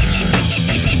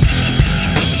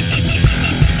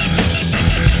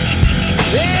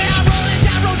 Yeah, I'm rolling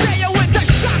down Rodeo with the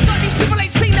shotgun. These people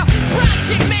ain't seen the brown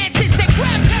skin man since their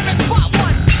grandparents bought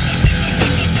one.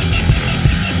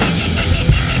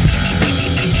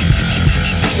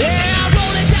 Yeah, I'm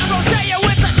rolling down Rodeo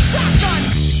with the shotgun.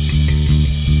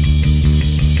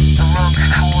 The rung's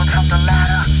torn from the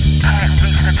ladder. Can't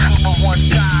reach the truth of one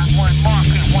God, one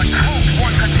market, one truth,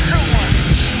 one consumer.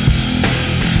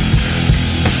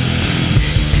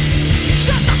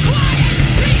 Shut the quiet,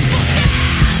 peaceful death.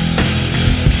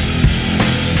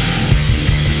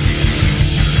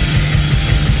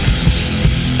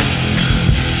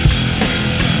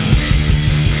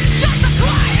 Shut the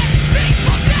quiet,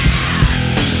 peaceful death.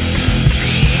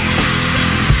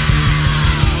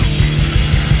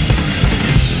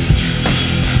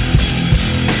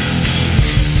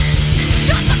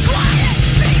 Shut the quiet,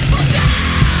 peaceful death.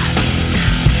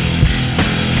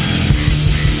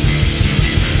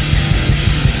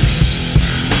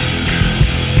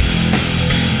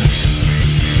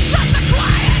 Shut the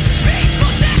quiet,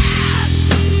 peaceful death.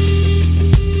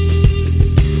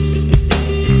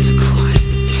 It's a quiet,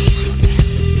 peaceful death.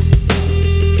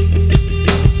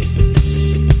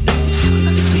 For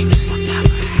the things we'll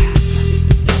never have.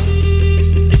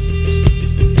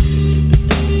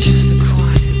 Just a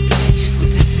quiet, peaceful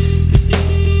death.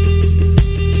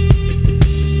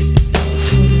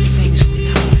 For the things we'll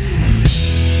never have.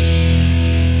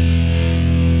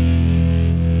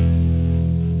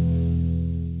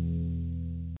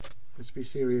 Let's be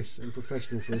serious and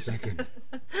professional for a second.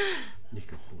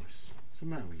 Nick a horse. What's the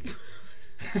matter with you?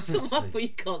 It's not my fault you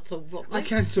can't talk properly. I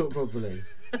can talk properly.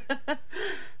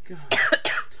 God.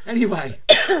 Anyway,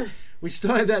 we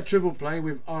started that triple play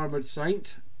with Armoured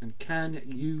Saint and Can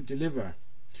You Deliver,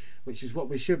 which is what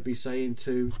we should be saying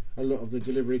to a lot of the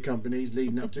delivery companies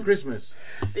leading up to Christmas.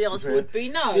 The answer would be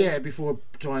no. Yeah, before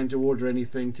trying to order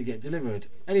anything to get delivered.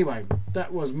 Anyway,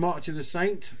 that was March of the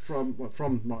Saint from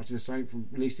March of the Saint,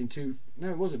 released in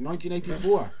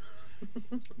 1984.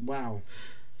 Wow.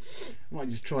 I might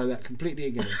just try that completely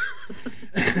again.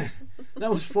 That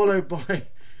was followed by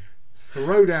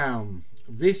Throwdown.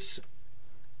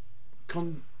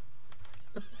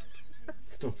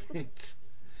 Stop it.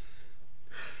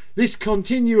 This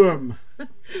Continuum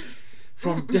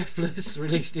from Deathless,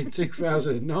 released in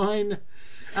 2009.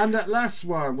 And that last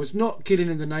one was not Killing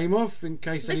in the Name of, in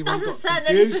case It anyone doesn't got sound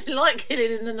confused. anything like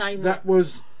Killing in the Name of. That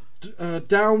was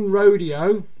Down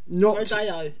Rodeo, not...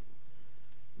 Rodeo.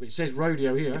 It says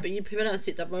rodeo here. But you pronounce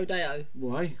it that Rodeo.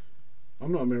 Why?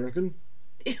 I'm not American.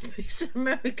 It's an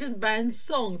American band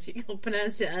song, so you can't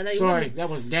pronounce it how they Sorry, want it. that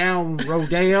was Down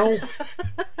Rodeo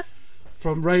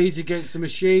from Rage Against the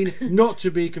Machine, not to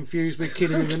be confused with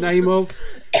Killing in the Name of,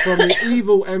 from the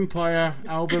Evil Empire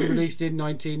album released in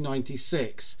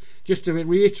 1996. Just to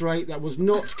reiterate, that was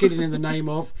not Killing in the Name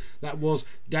of, that was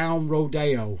Down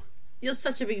Rodeo. You're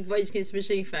such a big Rage Against the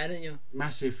Machine fan, aren't you?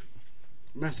 Massive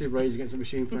Rage Against the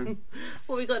Machine fan.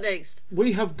 What we got next?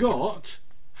 We have got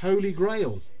Holy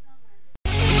Grail.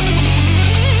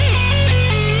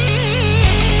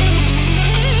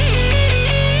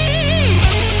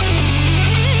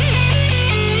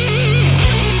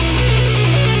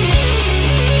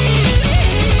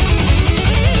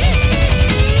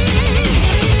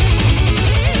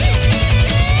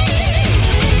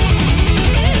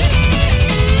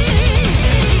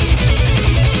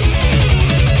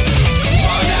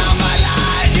 Down my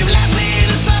life, you've left me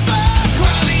to suffer,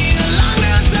 crawling along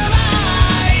to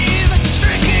survive.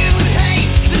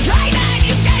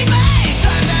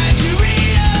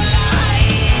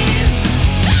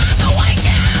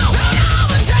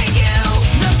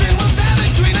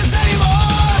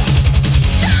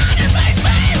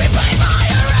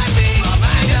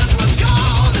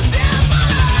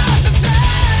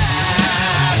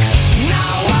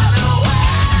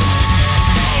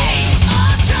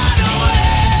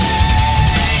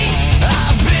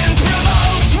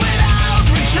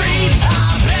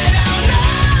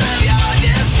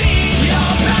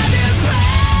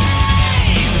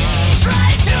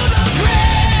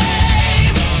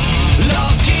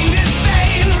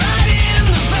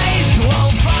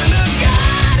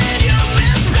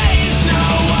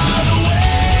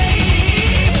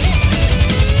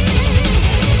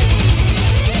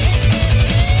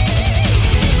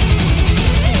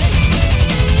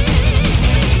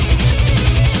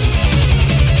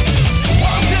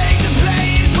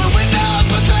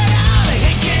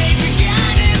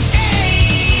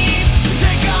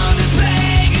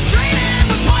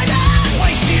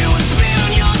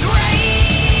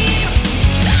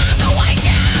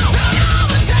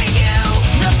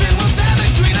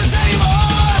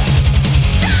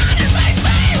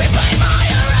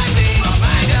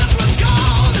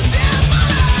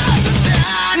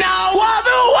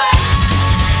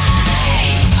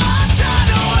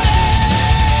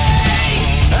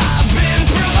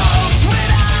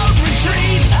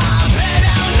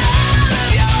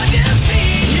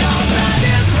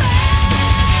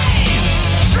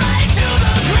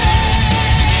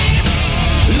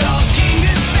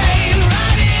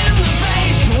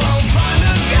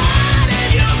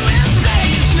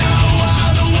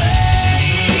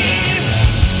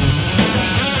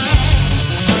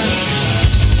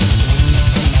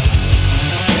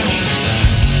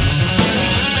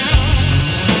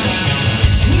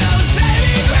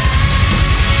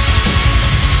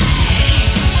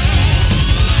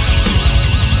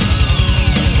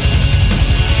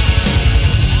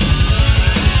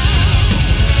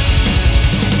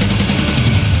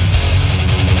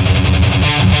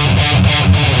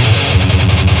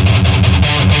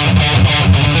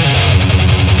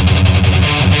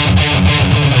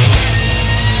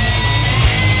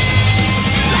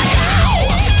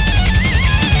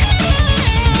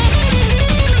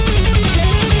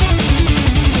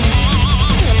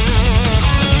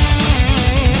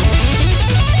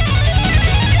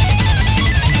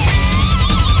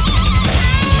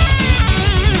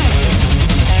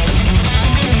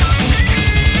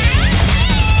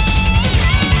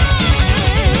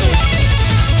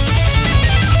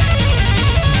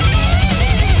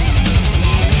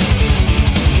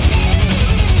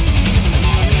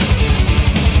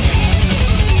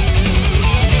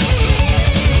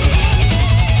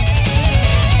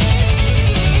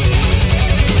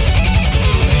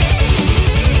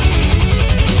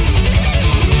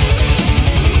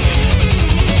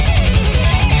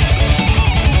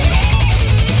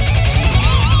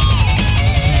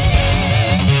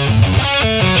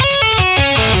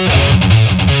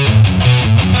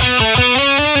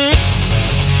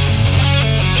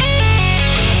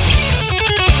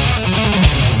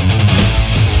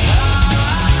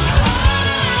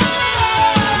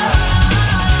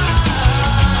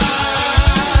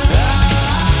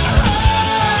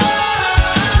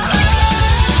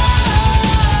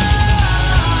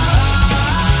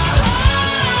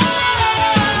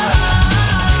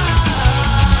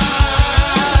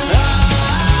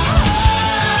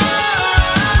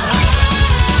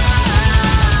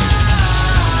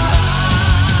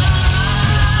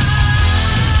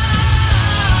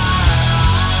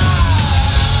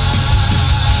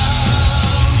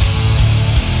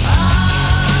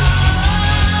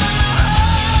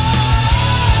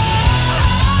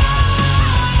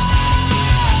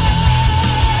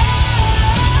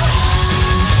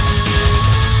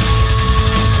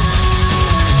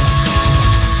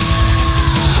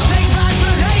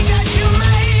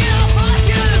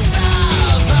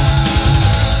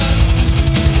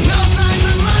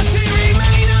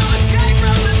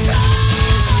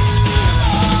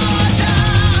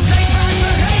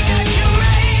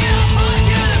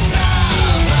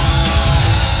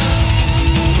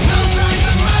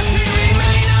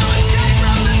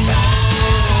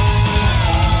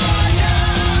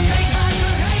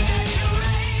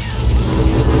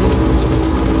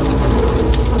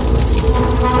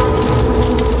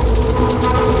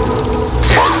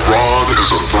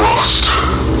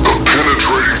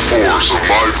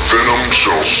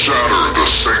 shatter the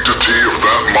sanctity of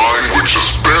that mind which is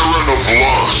barren of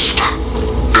lust.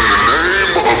 In the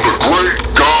name of the great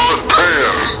God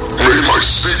Pan, may my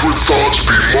secret thoughts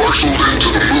be marshaled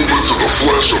into the movements of the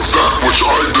flesh of that which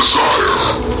I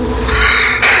desire.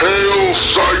 Hail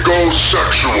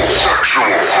psychosexual.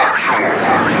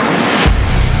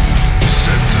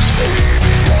 Set this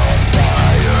baby on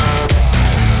fire.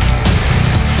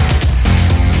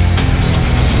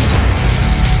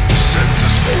 Set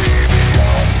this baby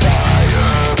on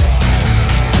fire.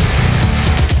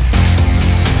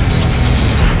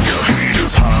 Your heat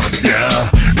is hot, yeah.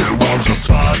 It wants a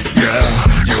spot, yeah.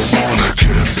 You wanna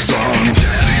kiss some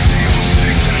daddy's evil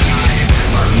sick tonight.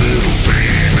 My little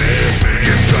baby,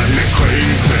 you drive me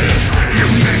crazy. You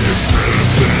make a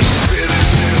serpent spit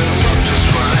his head up just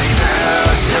right.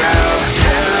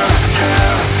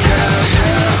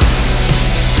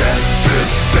 Set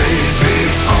this baby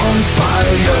on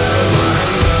fire.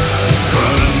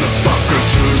 Burn the fucker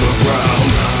to the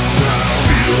ground.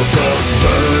 Feel the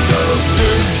burn of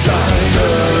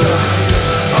desire.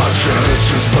 Our church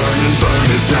is burning, burn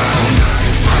it down.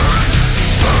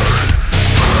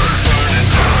 Burn it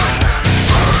down.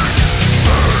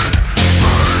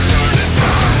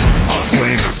 Our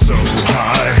flame is so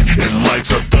high, it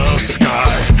lights up the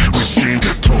sky. We streamed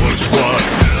it towards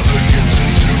whatever gets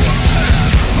into our path.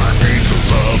 My angel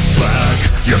love back,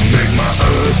 you make my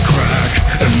earth crack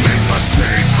and make my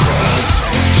snake crawl.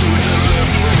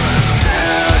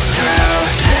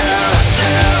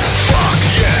 Fuck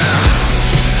yeah.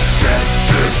 Set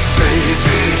this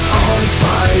baby on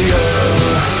fire.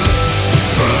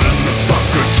 Burn the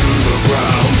fucker to the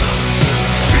ground.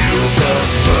 Feel the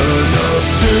burn of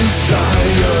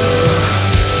desire.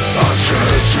 Our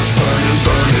church is burning,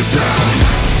 burn it down.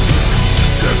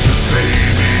 Set this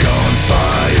baby on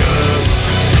fire.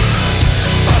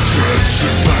 Our church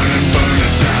is burning, burn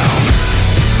it down.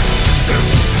 Set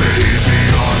this baby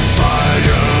on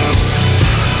fire.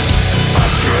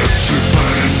 Our church is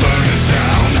burning, burn it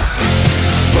down.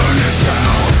 Burn it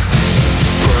down.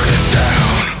 Burn it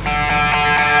down.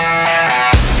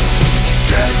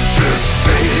 Set this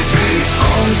baby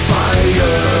on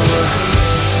fire.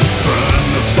 Burn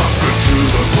the fucker to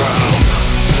the ground.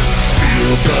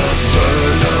 Feel the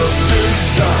burn of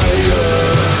desire.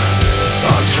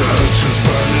 Our church is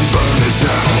burning, burn it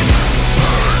down.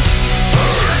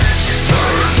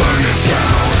 Burn it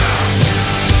down.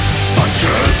 Our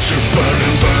church is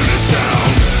burning, burn it down.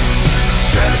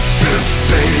 Set this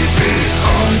baby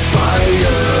on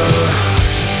fire.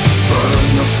 Burn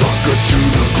the fucker to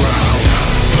the ground.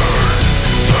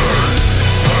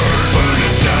 Burn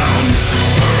it down.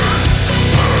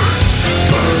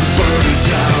 Burn it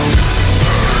down.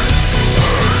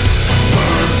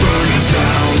 Burn it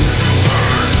down.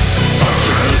 Our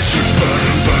church is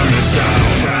burning, burn it down.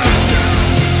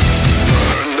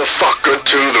 Burn the fucker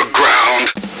to the ground.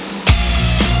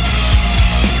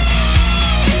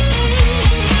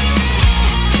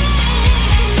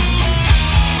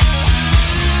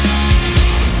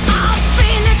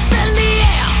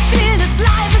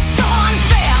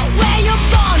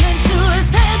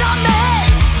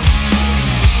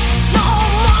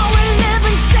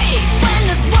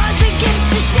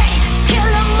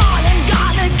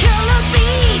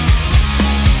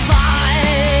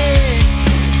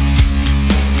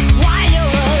 While you're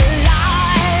alive.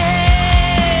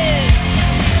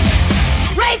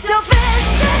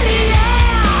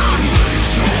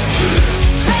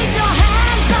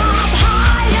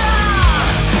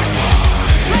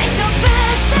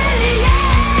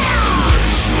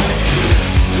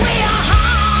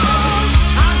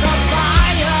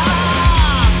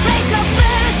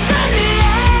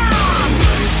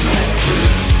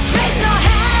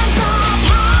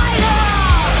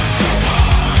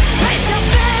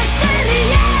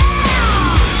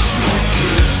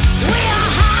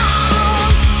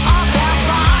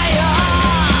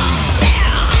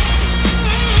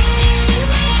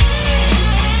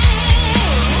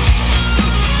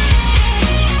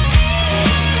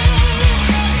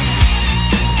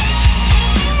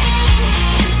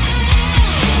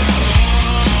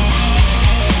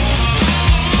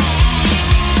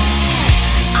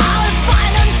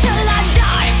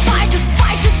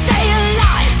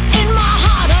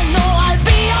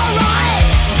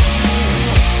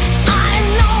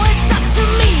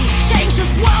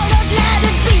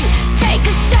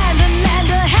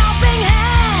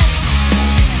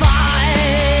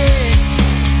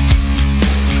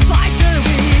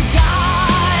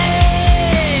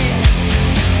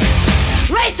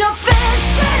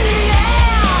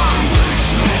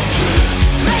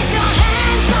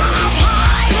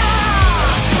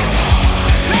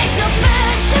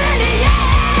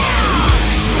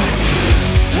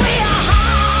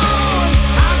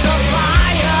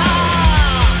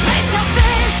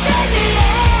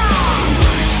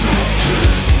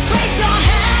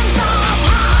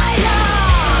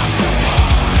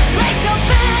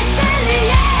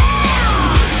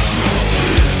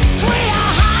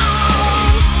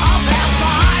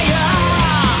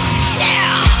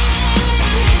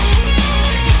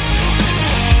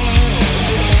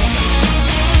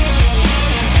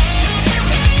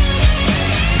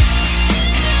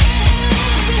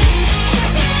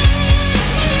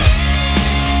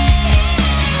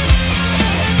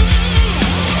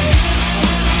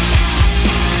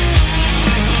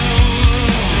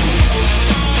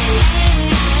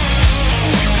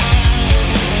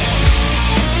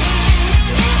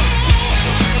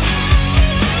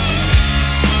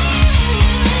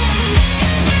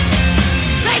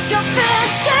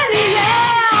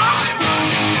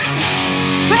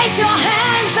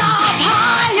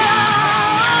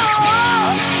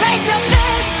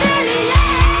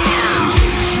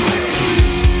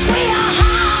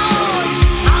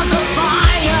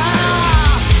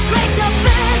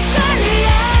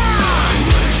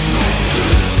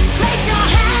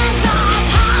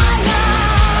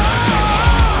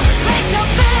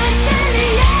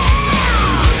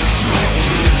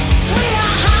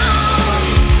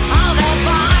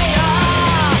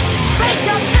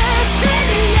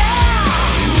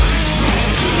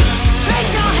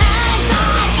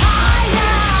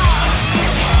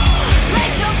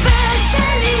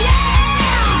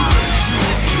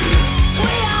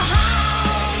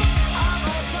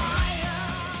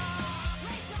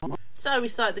 we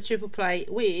started the triple play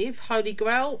with Holy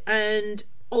Grail, and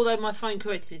although my phone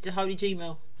corrected it to Holy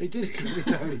Gmail. It did correct it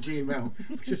to Holy Gmail,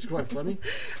 which is quite funny.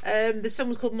 The song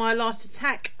was called My Last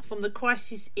Attack from the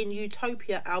Crisis in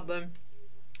Utopia album,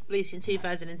 released in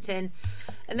 2010.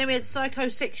 And then we had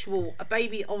Psychosexual, A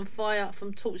Baby on Fire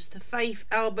from Torch to Faith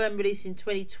album, released in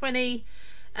 2020.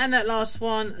 And that last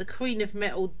one, the Queen of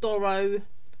Metal, Doro,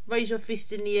 Raise Your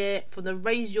Fist in the Air from the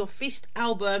Raise Your Fist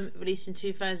album, released in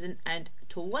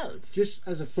 2012. Just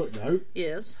as a footnote,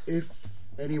 yes, if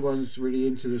anyone's really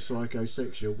into the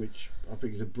Psychosexual, which I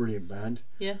think is a brilliant band,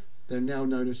 yeah, they're now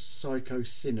known as Psycho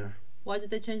Sinner. Why did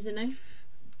they change their name?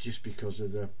 Just because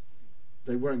of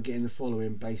they weren't getting the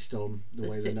following based on the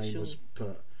way the name was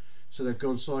put. So they've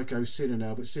gone Psycho Sinner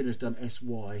now, but Sinner's done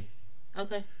SY.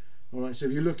 Okay. Alright, so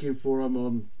if you're looking for them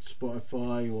on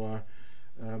Spotify or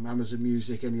Amazon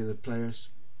Music, any of the players,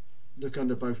 look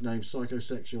under both names,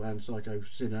 Psychosexual and Psycho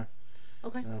Sinner.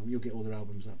 Okay. You'll get all their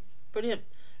albums up. Brilliant.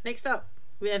 Next up,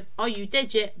 we have Are You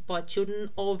Dead Yet by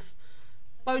Children of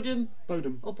Bodom.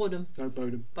 Bodom. Or Bodom. No,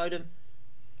 Bodom. Bodom.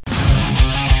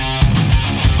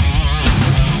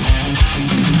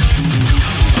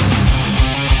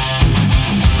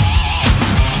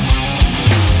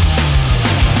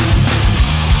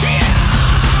 Yeah.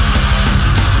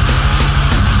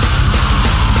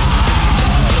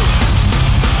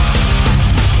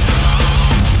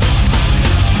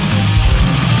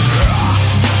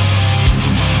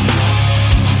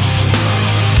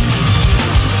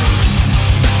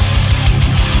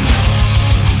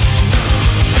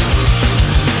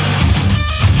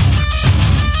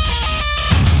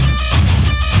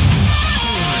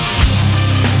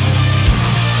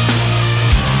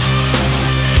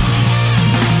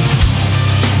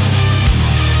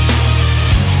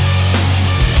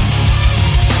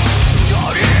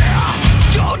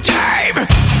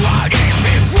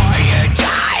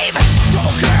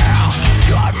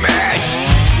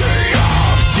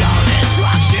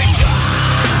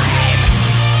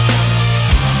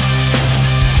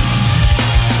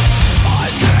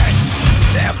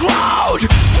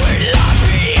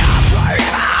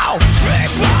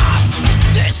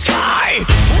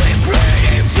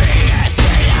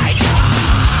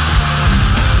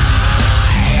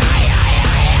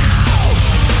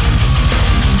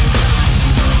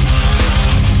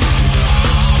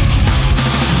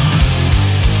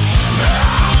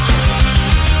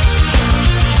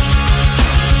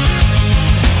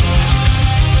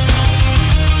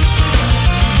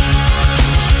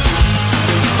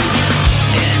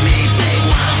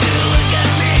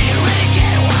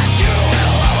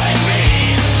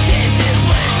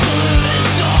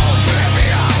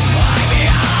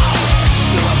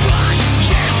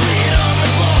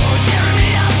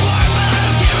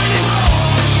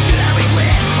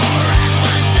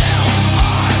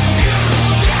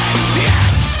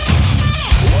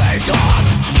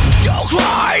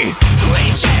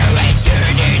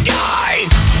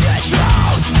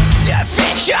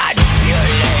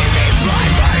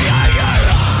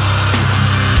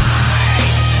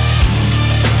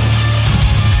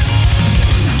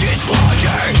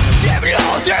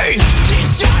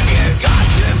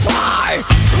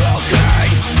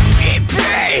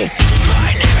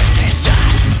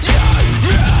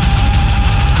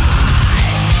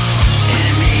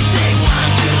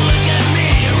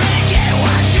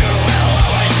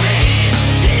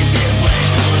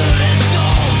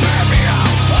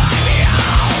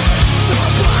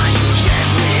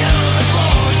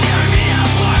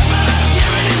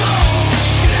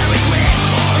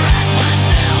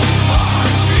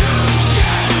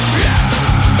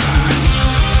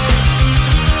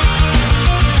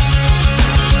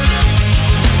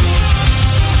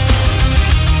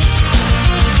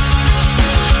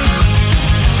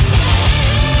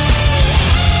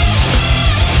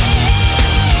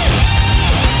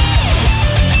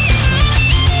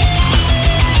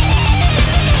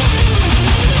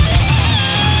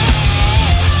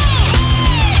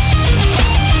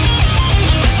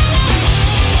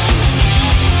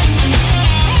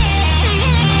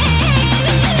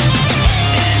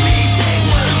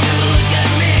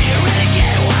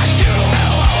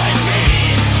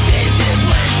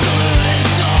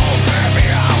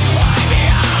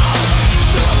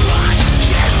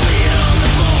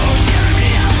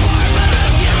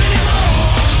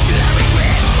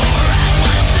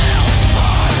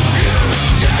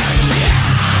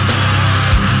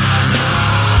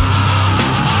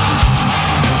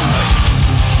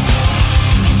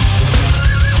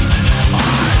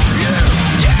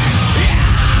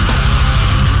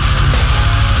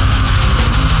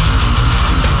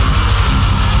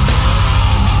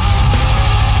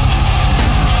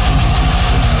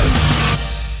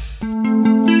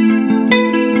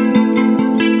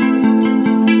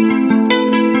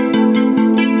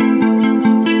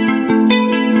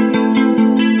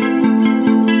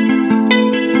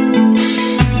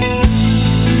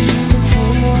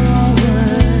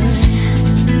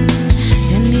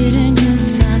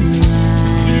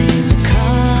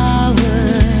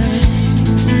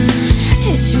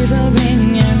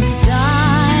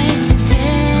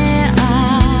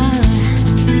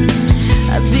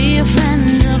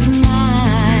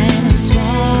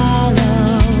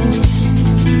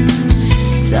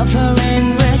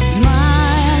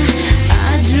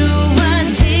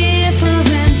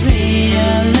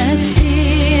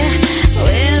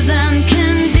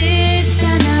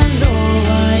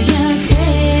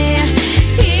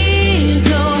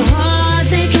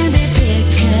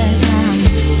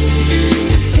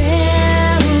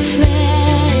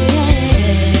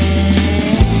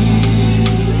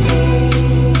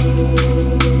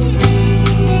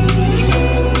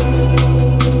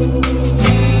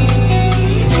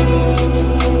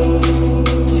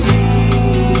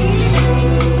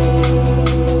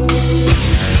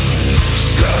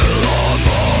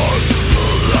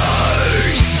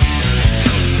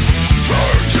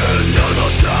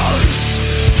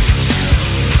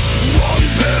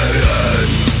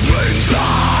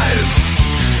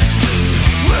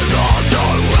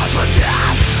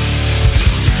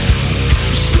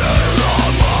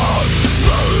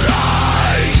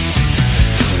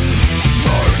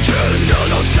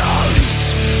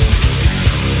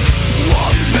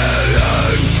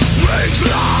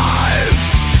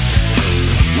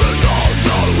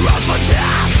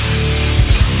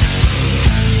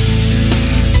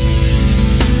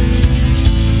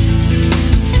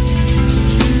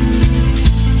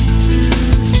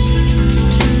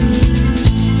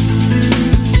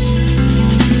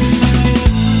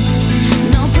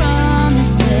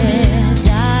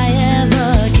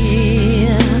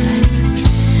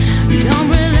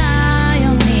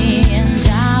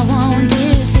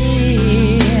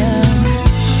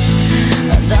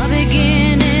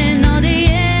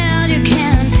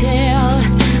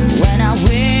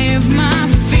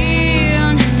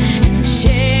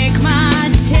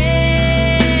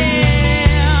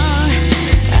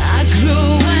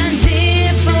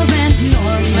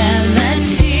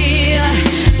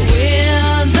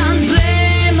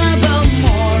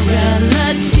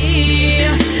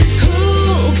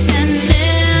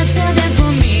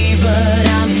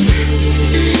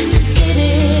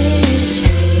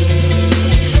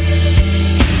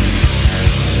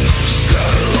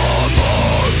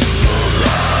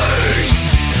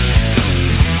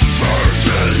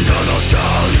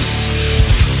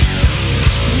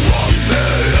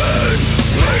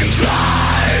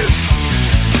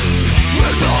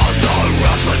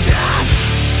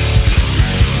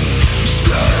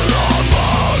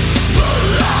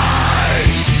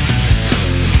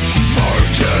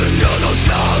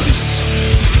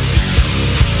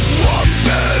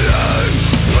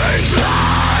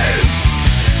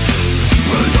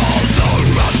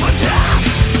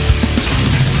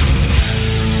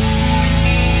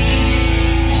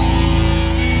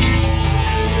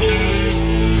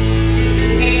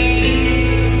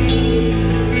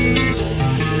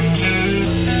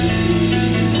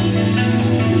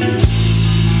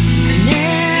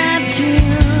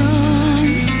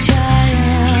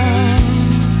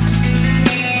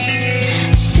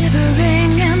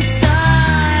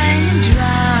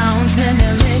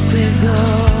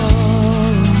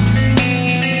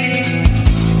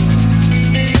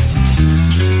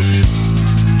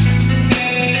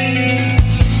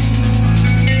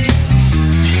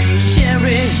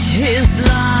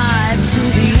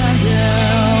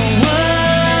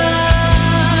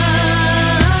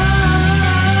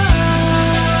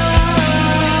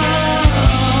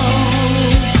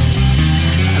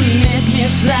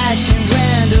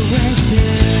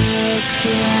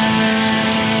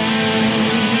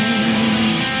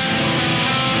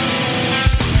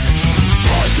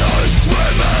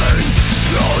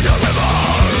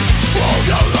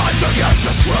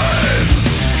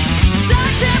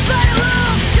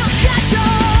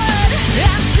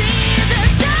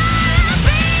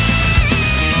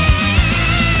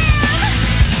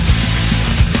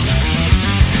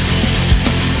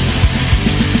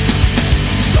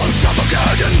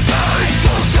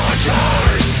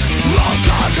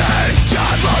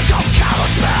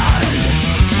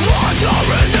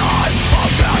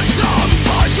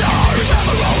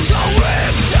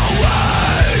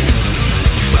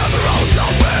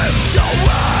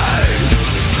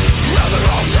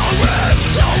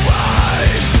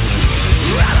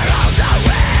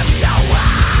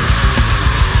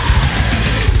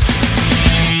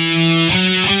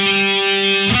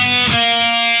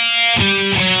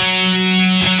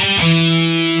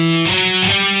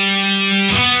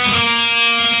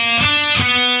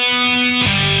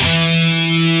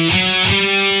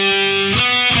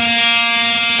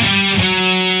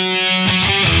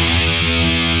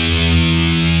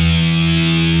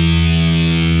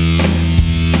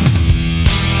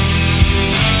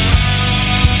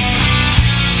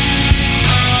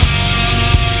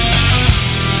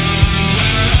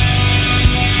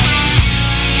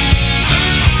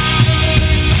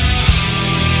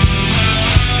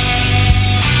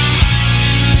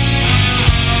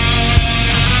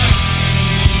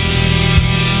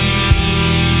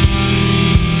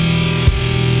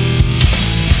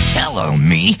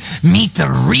 me, meet the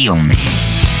real me.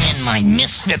 In my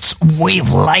misfits way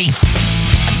of life,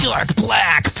 a dark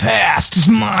black past is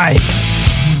my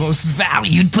most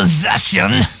valued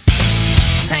possession.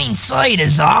 Hindsight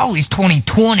is always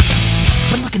 20/20,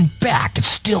 but looking back, it's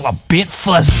still a bit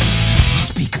fuzzy.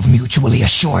 Speak of mutually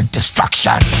assured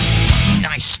destruction.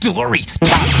 Nice story.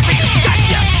 Paranoid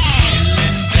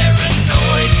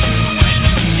to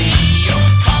enemy of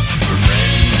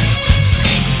phosphorin.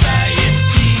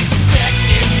 Anxiety's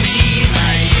affecting me.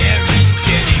 My air is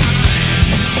getting thin.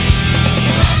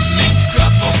 I'm in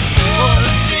trouble for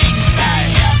the things I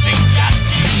haven't got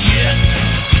to yet.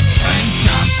 I'm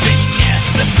jumping at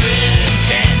the bit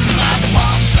and my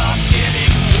palms are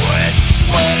getting wet.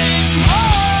 Sweating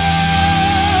hard.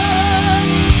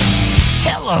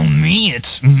 Hello, me,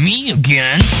 it's me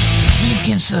again. You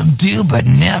can subdue but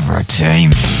never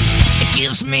tame. It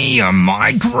gives me a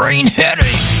migraine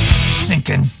headache,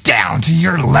 sinking down to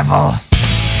your level.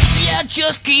 Yeah,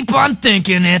 just keep on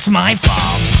thinking it's my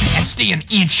fault, and stay an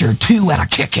inch or two out of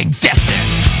kicking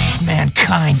distance.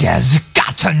 Mankind has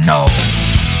got to know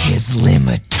his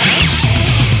limitations.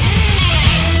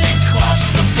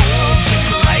 Claustrophobic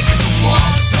like the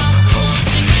walls are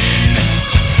closing in.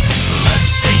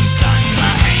 Bloodstains on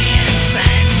my hands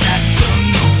and I don't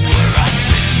know where I've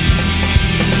been.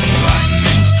 I'm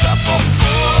in trouble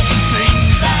for the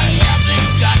things I haven't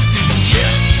gotten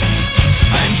yet.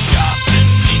 I'm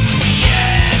sharpening the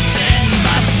axe and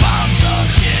my palms are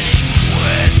getting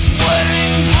wet.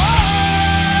 Sweating hard.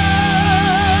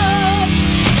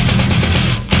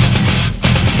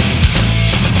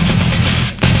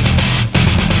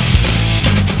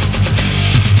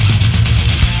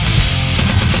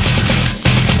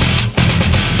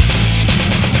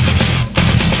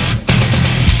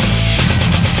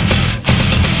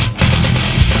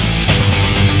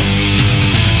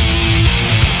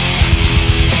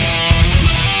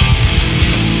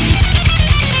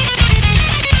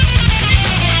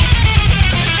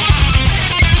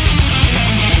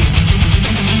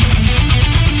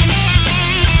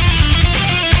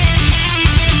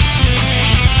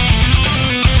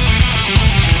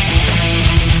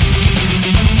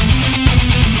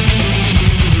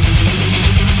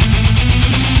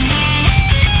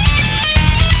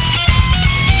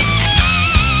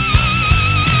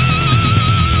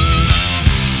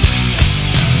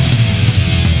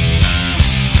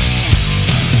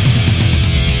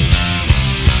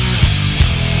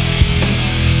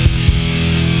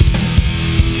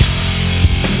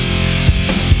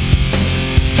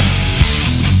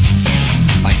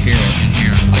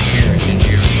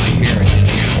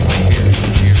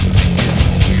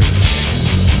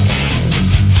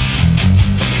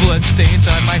 Bloodstains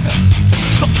on my head.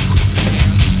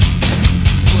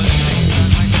 Bloodstains on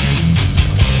my head.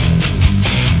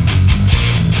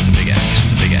 It's a big axe,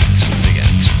 it's a big axe, it's a big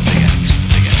axe, it's a big axe, it's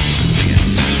a big axe, it's a big axe,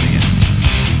 it's a big axe.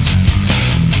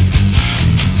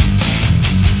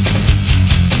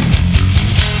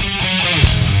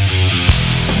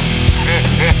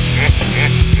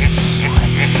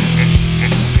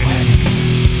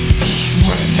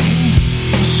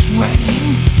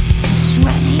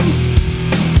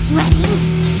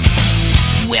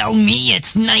 Well, me,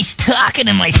 it's nice talking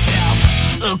to myself.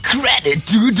 A credit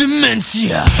to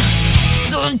dementia.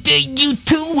 Someday you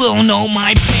too will know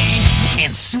my pain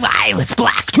and smile its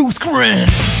black-toothed grin.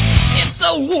 If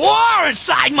the war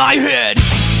inside my head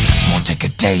won't take a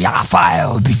day off,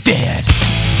 I'll be dead.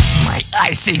 My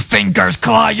icy fingers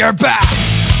claw your back.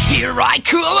 Here I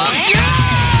come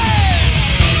again.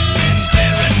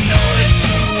 Paranoid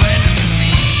to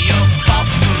enemy of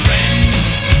phosphorin.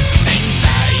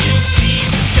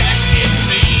 Anxiety's affecting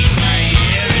me. My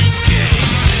air is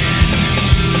getting thin.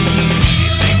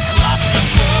 Feeling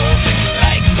claustrophobic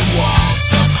like the walls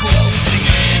are closing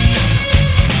in.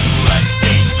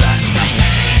 Bloodstains on my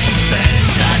hands and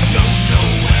I don't know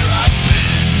where I've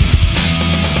been.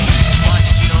 What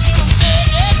you've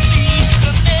committed me,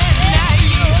 now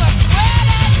you're afraid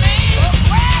of me.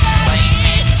 Blame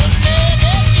me for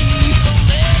letting me,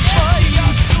 for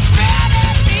your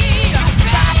stupidity. I'm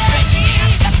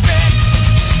sharpening the bits,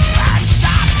 I'm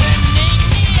sharpening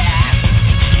the axe.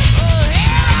 Oh,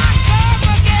 here I come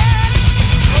again.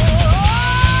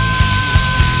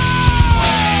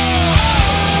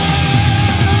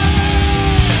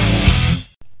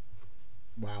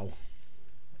 Wow.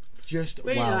 Just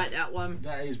Really wow. like that one.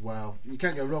 That is wow. You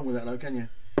can't go wrong with that though, can you?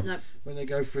 No. When they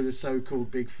go through the so-called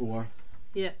Big Four,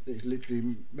 Yeah. it's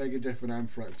literally Megadeth and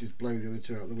Anthrax just blow the other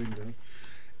two out the window.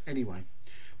 Anyway,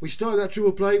 we started that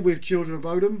triple play with Children of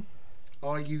Bodom,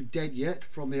 Are You Dead Yet,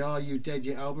 from the Are You Dead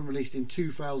Yet album, released in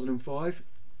 2005.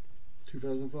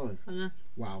 2005? I know.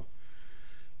 Wow.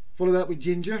 Follow that with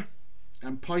Ginger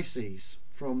and Pisces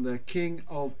from the King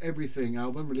of Everything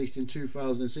album released in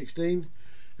 2016.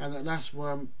 And that last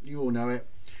one, you all know it,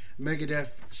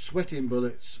 Megadeth Sweating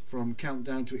Bullets from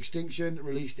Countdown to Extinction,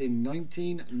 released in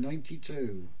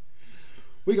 1992.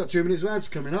 We got 2 minutes of ads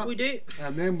coming up. We do.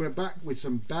 And then we're back with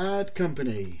some Bad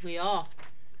Company. We are.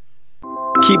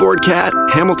 Keyboard Cat,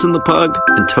 Hamilton the Pug,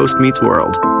 and Toast Meets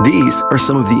World. These are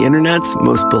some of the internet's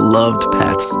most beloved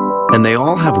pets. And they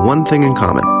all have one thing in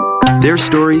common. Their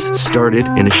stories started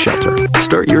in a shelter.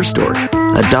 Start your story.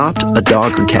 Adopt a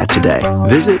dog or cat today.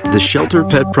 Visit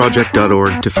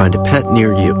theshelterpetproject.org to find a pet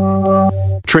near you.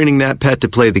 Training that pet to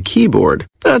play the keyboard,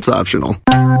 that's optional.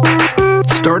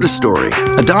 Start a story.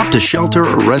 Adopt a shelter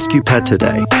or rescue pet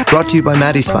today. Brought to you by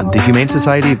Maddie's Fund, the Humane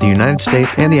Society of the United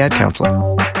States, and the Ad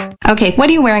Council. Okay, what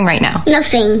are you wearing right now?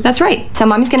 Nothing. That's right. So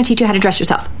mommy's going to teach you how to dress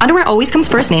yourself. Underwear always comes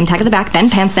first, name tag at the back, then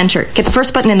pants, then shirt. Get the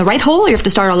first button in the right hole or you have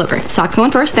to start all over. Socks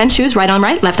going first, then shoes, right on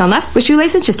right, left on left. With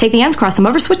shoelaces, just take the ends, cross them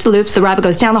over, switch the loops, the rabbit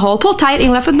goes down the hole, pull tight, and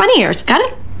you're left with bunny ears. Got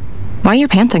it? Why are your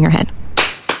pants on your head?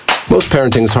 Most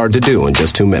parenting's hard to do in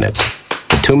just 2 minutes.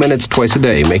 But 2 minutes twice a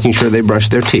day making sure they brush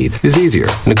their teeth is easier,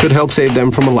 and it could help save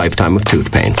them from a lifetime of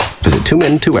tooth pain. Visit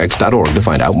 2min2x.org to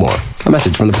find out more. A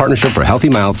message from the Partnership for Healthy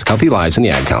Mouths, Healthy Lives, and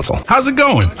the Ad Council. How's it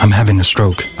going? I'm having a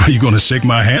stroke. Are you going to shake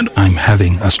my hand? I'm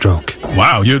having a stroke.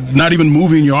 Wow, you're not even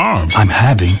moving your arm. I'm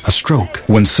having a stroke.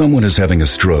 When someone is having a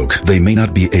stroke, they may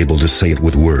not be able to say it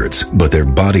with words, but their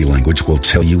body language will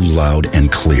tell you loud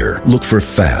and clear. Look for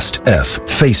FAST. F,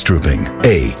 face drooping.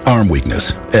 A, arm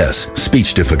weakness. S,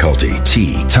 speech difficulty.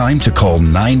 T, time to call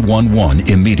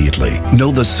 911 immediately. Know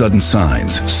the sudden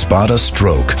signs. Spot a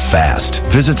stroke fast.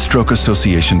 Visit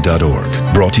strokeassociation.org.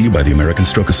 Brought to you by the American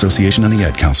Stroke Association and the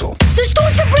Ad Council. The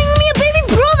storks are bringing me a baby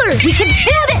brother. We can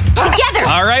do this together.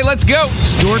 All right, let's go.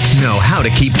 Storks know how to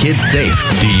keep kids safe.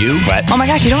 Do you? What? Oh my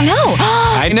gosh, you don't know.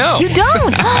 I know. You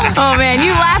don't. Oh man,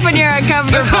 you laugh when you're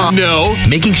uncomfortable. No.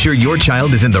 Making sure your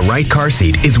child is in the right car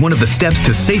seat is one of the steps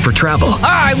to safer travel.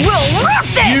 I will rock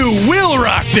this. You will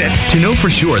rock this. To know for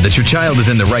sure that your child is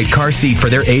in the right car seat for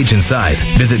their age and size,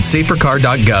 visit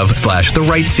safercar.gov/the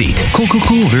right seat. Cool.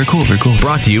 Very cool.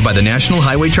 Brought to you by the National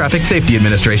Highway Traffic Safety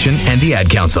Administration and the Ad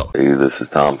Council. Hey, this is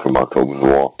Tom from October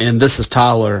Noir. And this is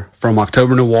Tyler from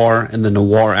October Noir and the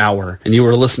Noir Hour. And you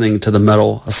are listening to the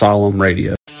Metal Asylum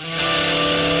Radio.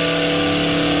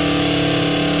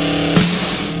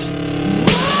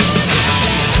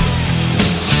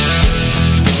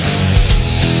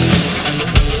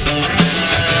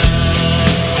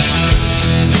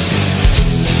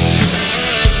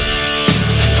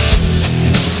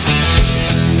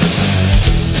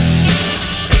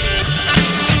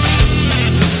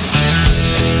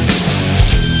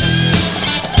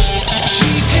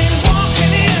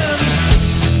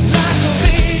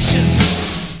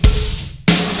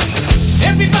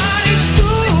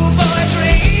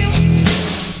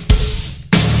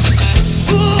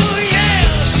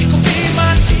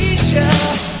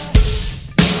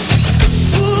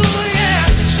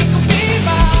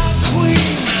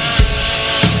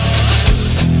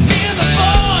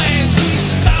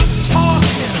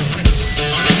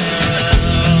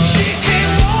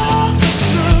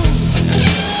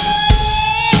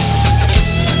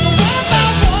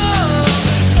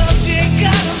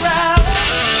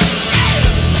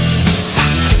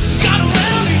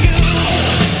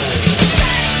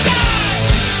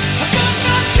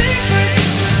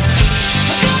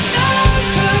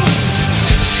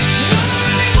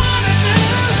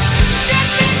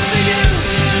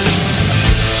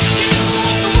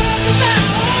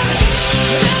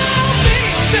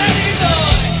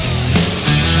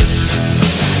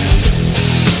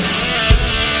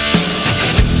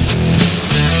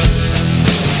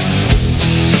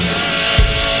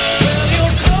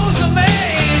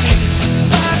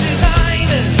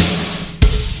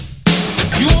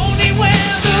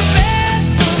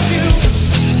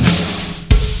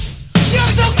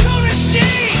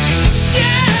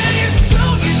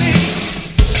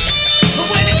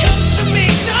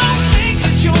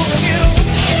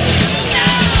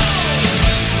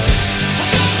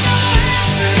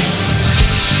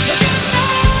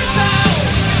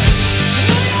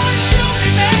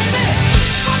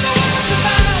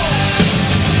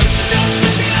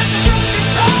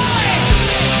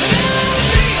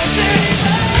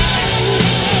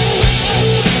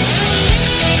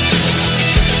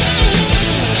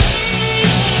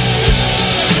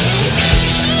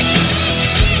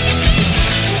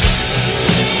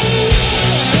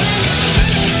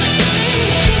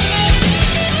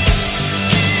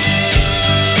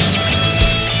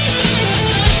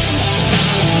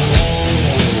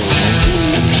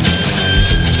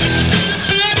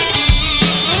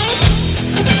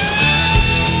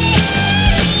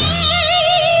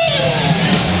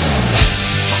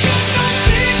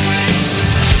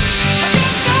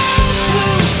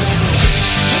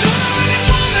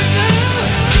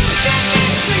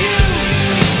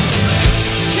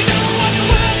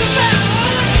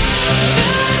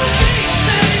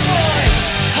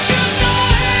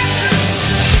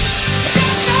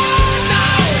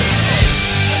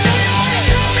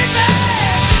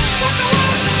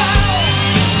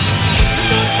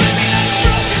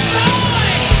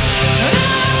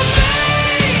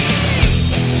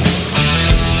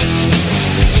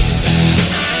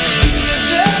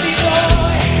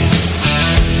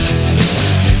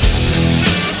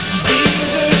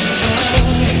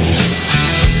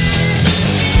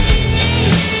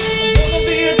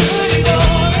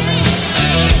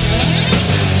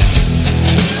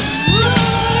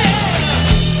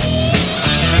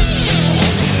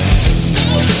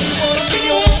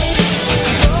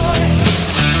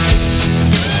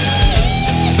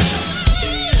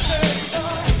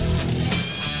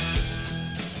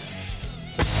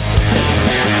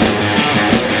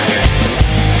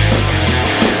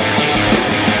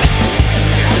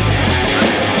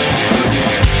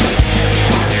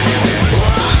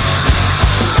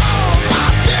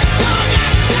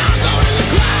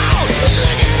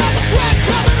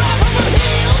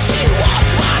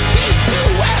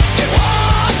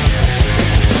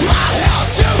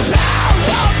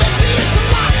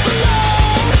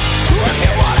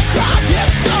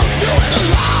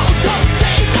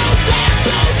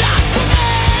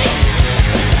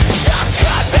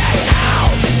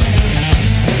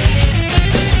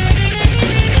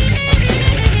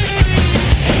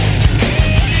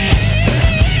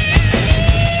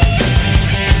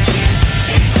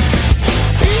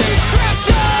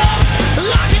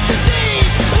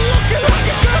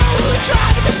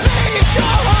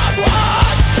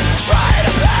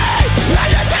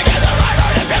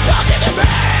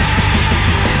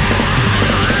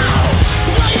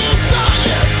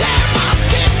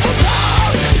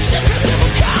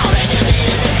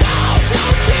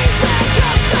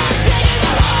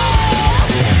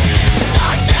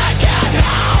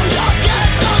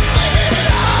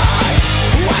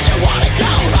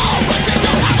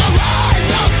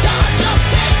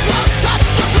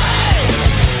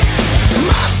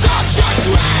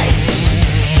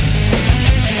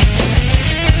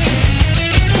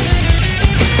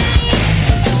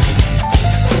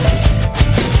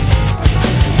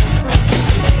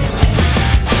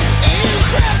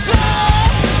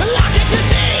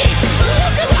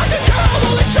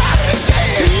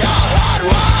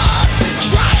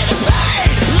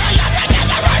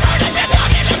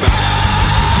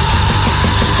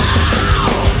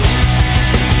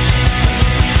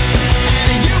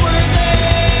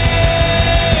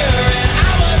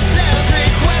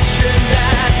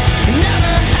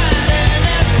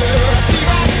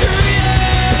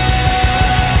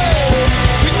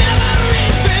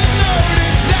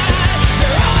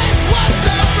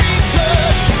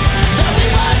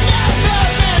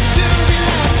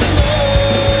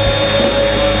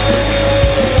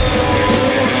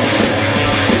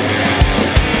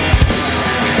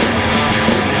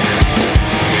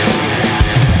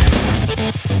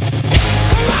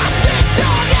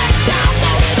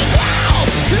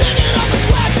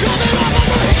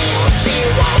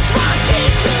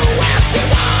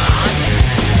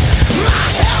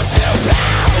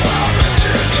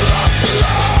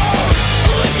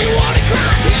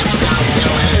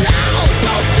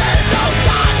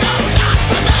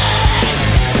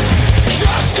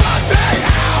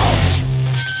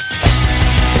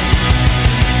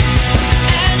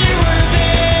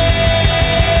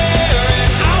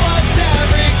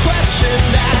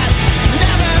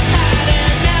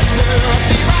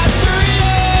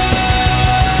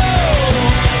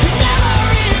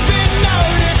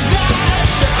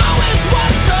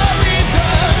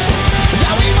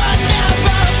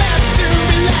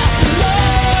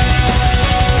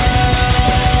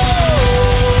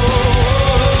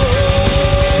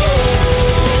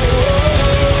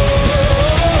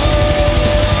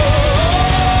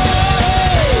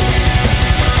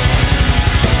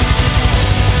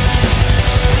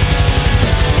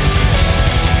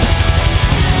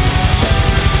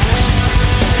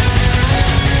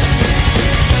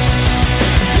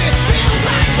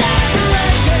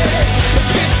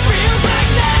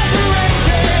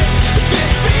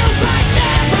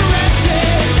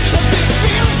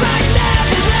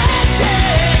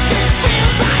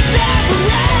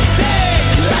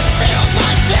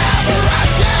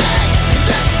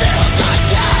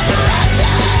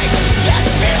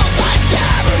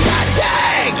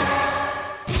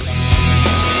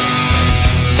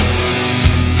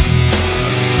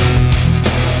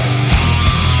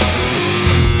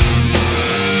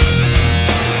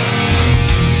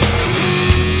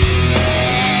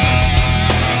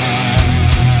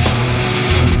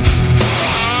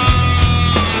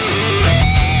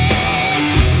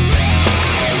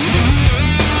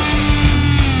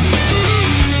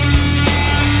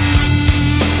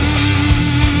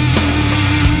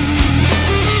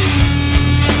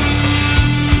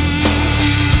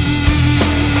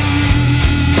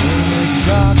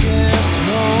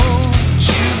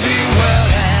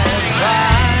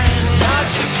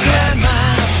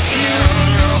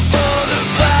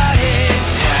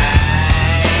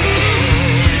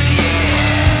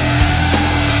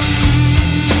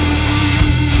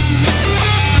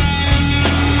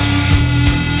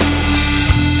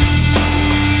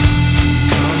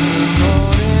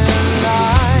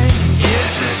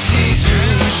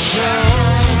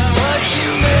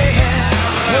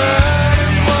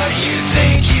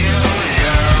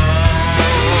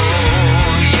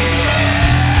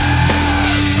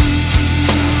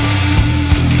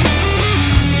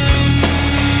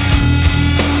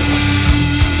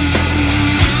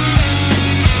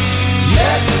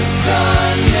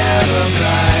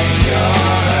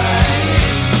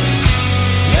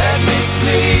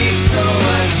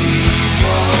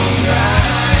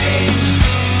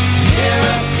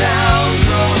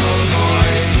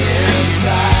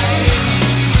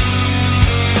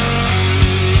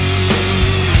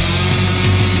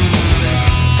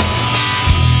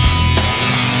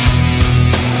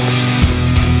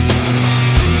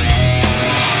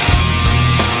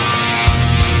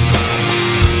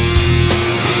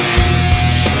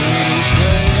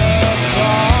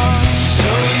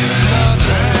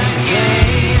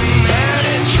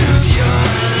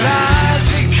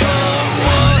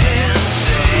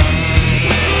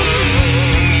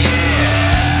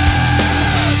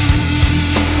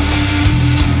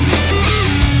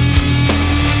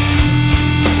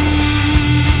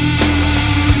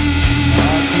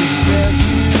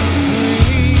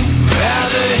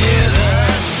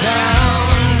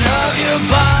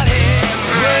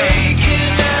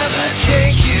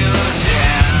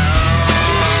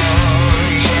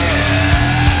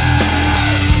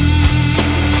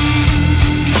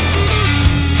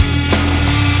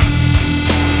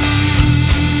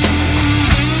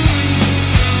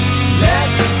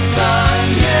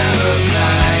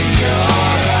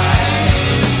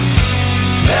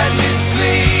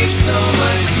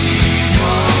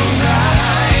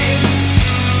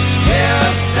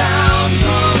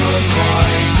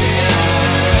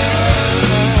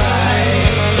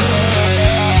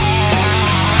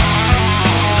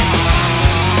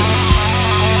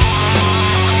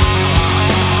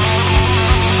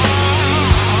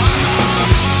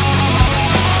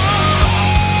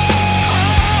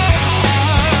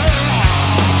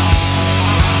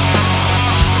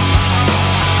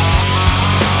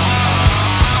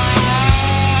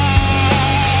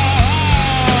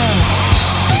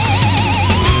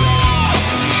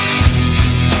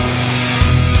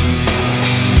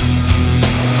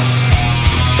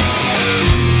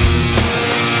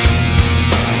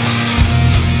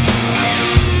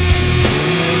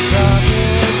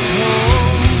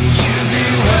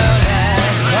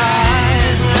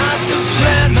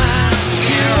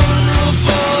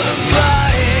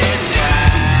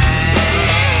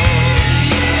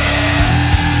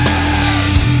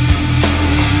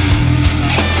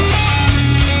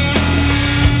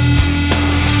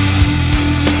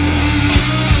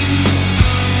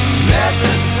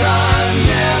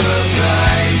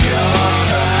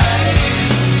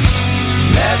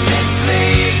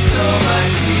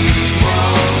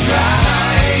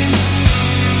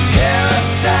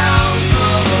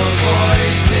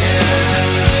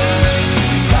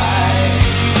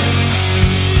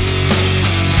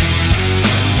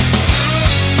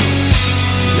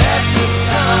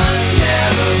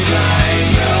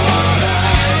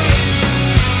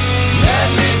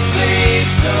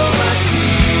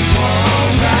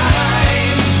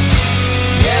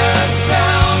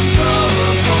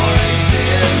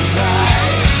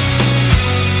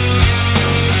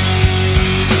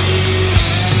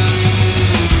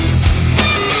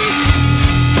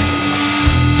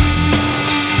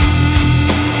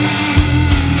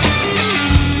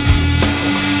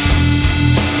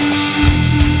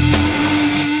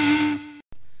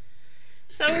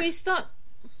 we start.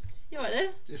 You right there?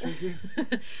 Yeah, thank you.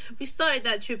 We started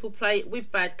that triple play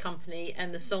with Bad Company,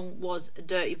 and the song was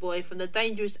Dirty Boy from the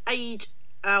Dangerous Age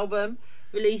album,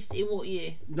 released in what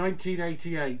year?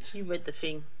 1988. You read the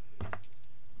thing.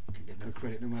 Can get no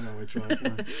credit no matter how I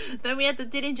try. Then we had the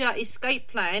Dillinger Escape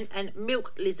Plan and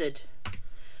Milk Lizard.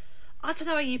 I don't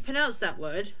know how you pronounce that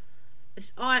word.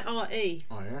 It's IRE.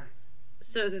 IRE.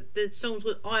 So the song's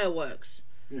called Ironworks.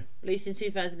 Yeah. Released in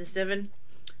 2007.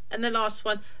 And the last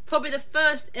one, probably the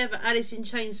first ever Alice in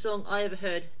Chains song I ever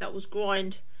heard. That was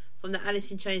Grind from the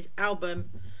Alice in Chains album.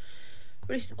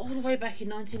 Released all the way back in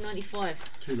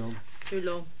 1995. Too long. Too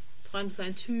long. Time's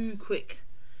going too quick.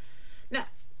 Now,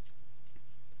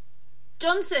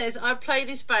 John says I play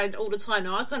this band all the time.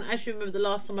 Now, I can't actually remember the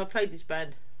last time I played this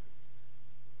band.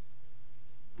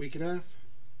 Week and a half.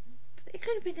 It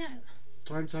could have been that.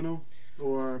 Time Tunnel.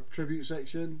 Or Tribute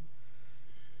Section.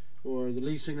 Or the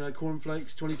lead singer of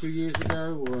Cornflakes 22 years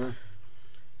ago. Or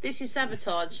This is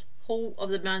Sabotage, Hall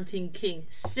of the Mountain King.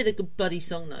 Still a good bloody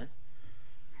song though.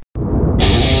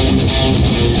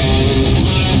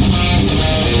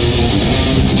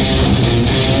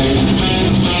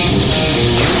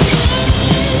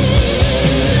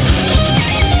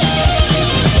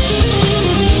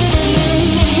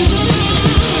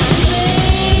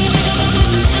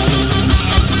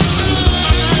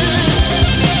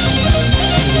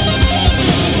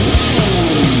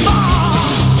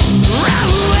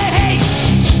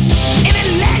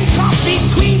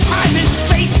 Between time and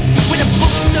space, where the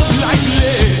books of life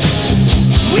lay.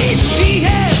 With the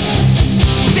air,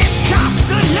 this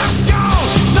castle of stone,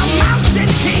 the mountain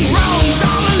king roams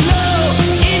all alone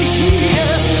in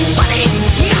here. But he's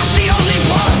not the only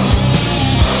one.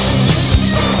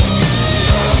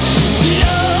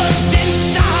 Lost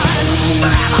inside,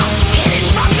 forever hidden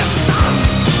from the sun.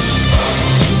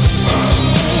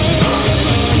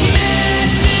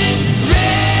 Madness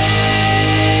reigns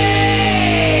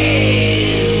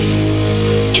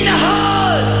in the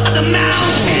heart of the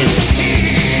mountain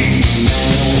king.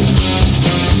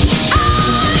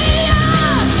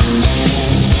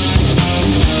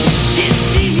 His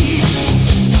deep,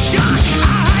 dark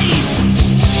eyes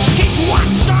keep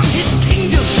watch on his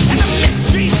kingdom and the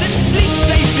mysteries that sleep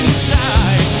safe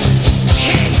inside.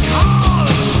 His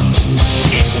home,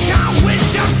 its towers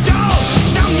of stone,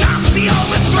 shall not be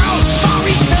overthrown for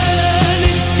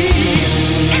eternity.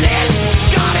 It is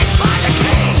guarded by the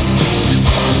king.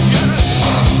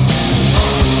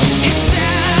 It's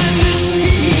sad to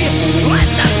see what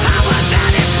the power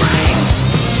that it brings.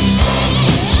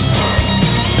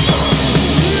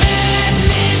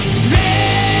 Madness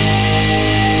reigns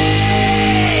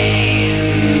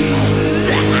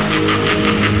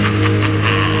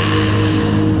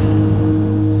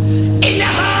in the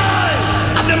heart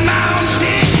of the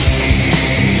mountain king.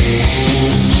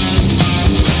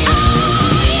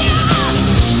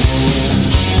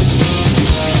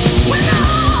 When the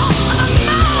heart of the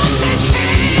mountain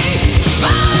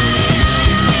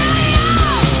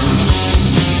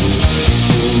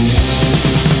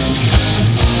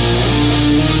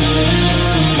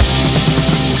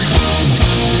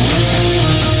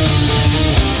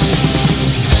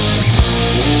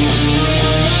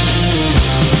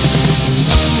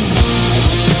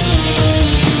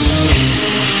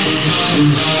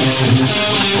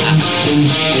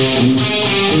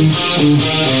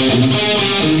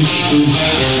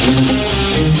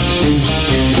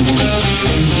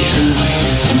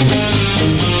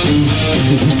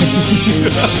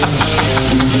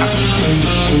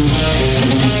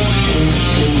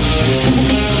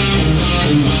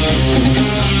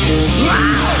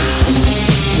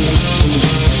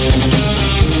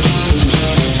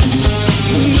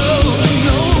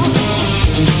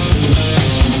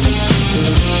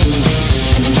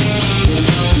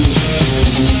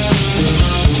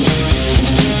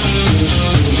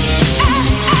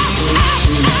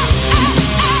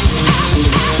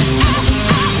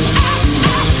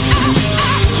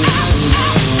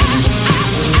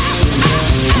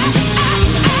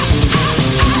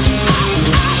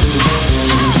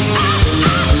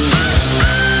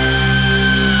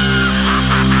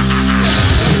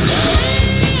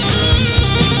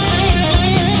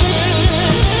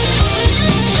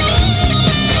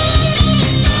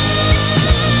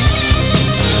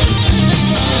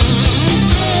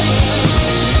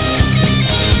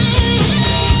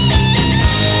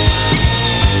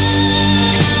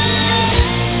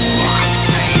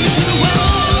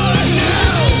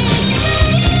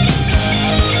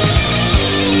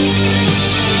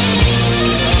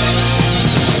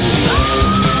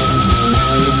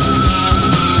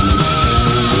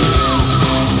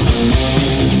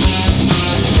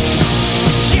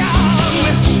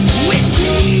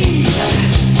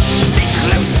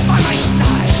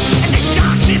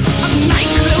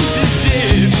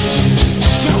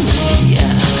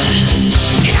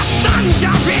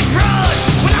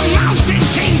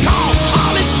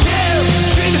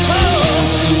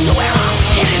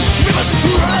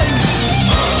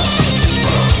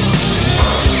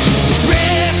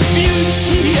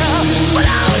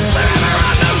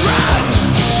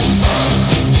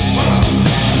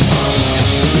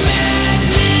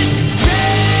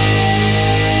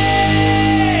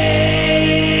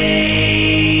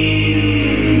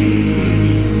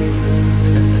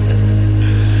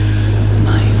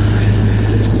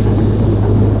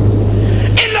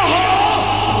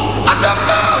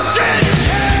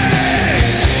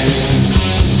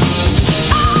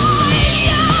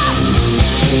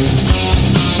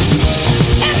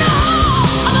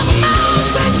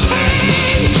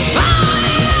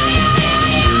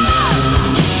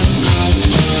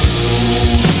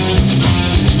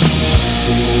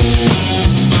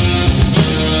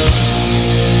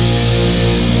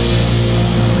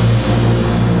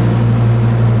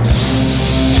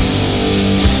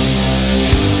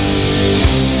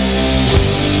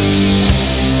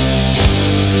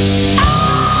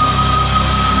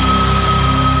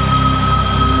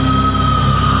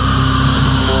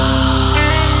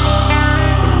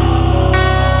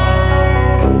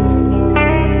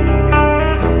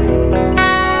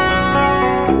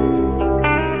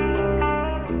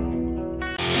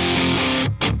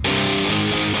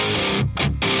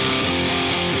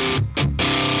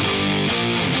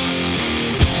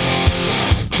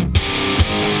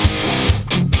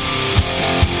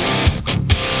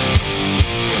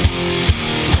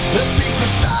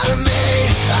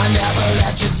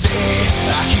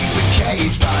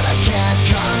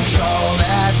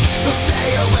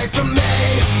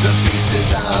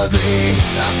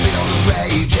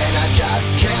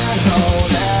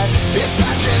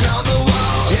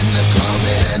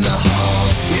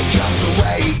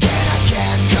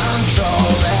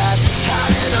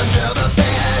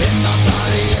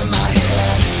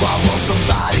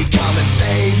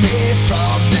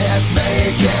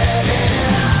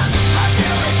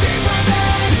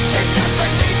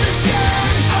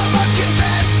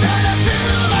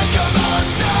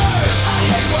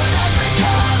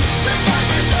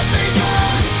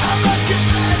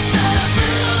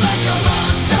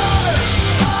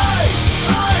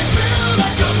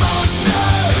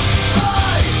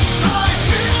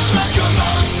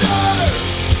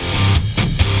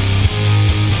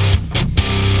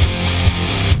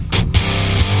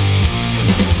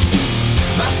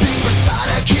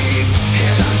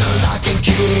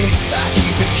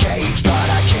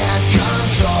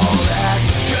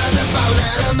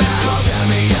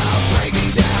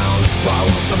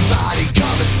Somebody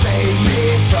come and save me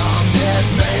from this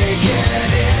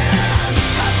making in.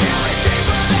 I feel it deep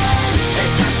within,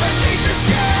 it's just beneath the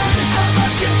skin. I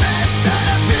must confess that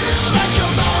I feel like a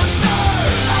monster.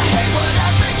 I hate what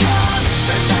I've become,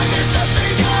 the nightmare's just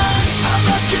begun. I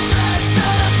must confess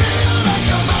that I feel like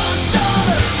a monster.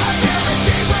 I feel it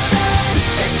deep within,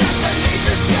 it's just beneath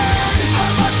the skin. I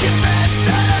must confess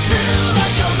that I feel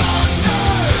like a monster.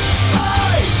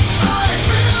 I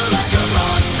feel like a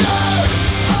monster.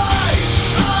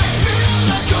 I feel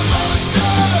like a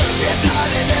monster. It's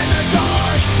hiding in the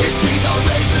dark, its teeth are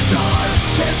razor sharp.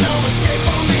 There's no escape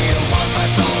for me, it wants my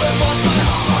soul, it wants my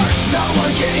heart. No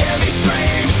one can hear me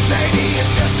scream, maybe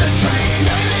it's just a dream.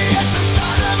 Maybe it's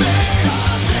inside of me.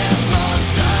 Stop this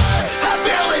monster. I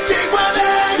feel it deep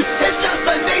within, it's just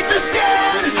beneath the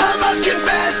skin. I must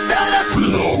confess that I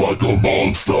feel like a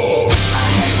monster. I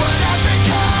hate what I've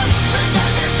become, the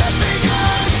nightmare's just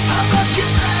begun. I must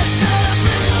confess that I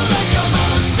feel like a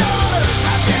monster.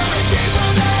 I feel it deep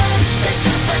within, it's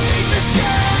just beneath the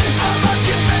skin. I must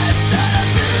confess that I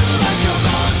feel like a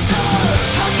monster.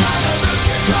 I gotta lose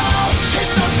control,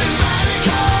 it's something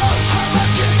radical. I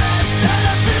must confess that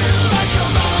I feel like a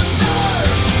monster.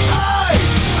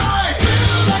 I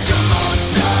feel like a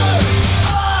monster.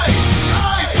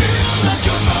 I feel like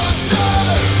a monster.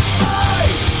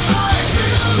 I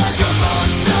feel like a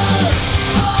monster.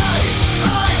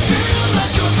 I feel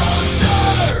like a monster.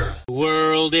 The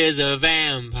world is a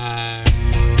vampire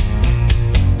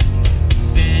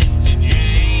sent to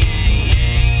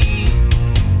drain.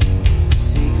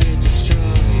 Secret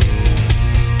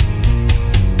destroyers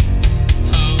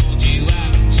hold you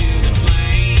up to the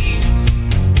flames.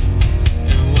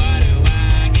 And what do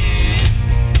I get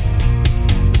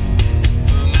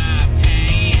for my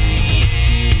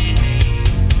pain?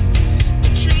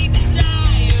 Betrayed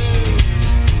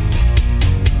desires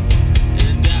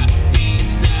and a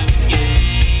piece of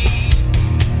game.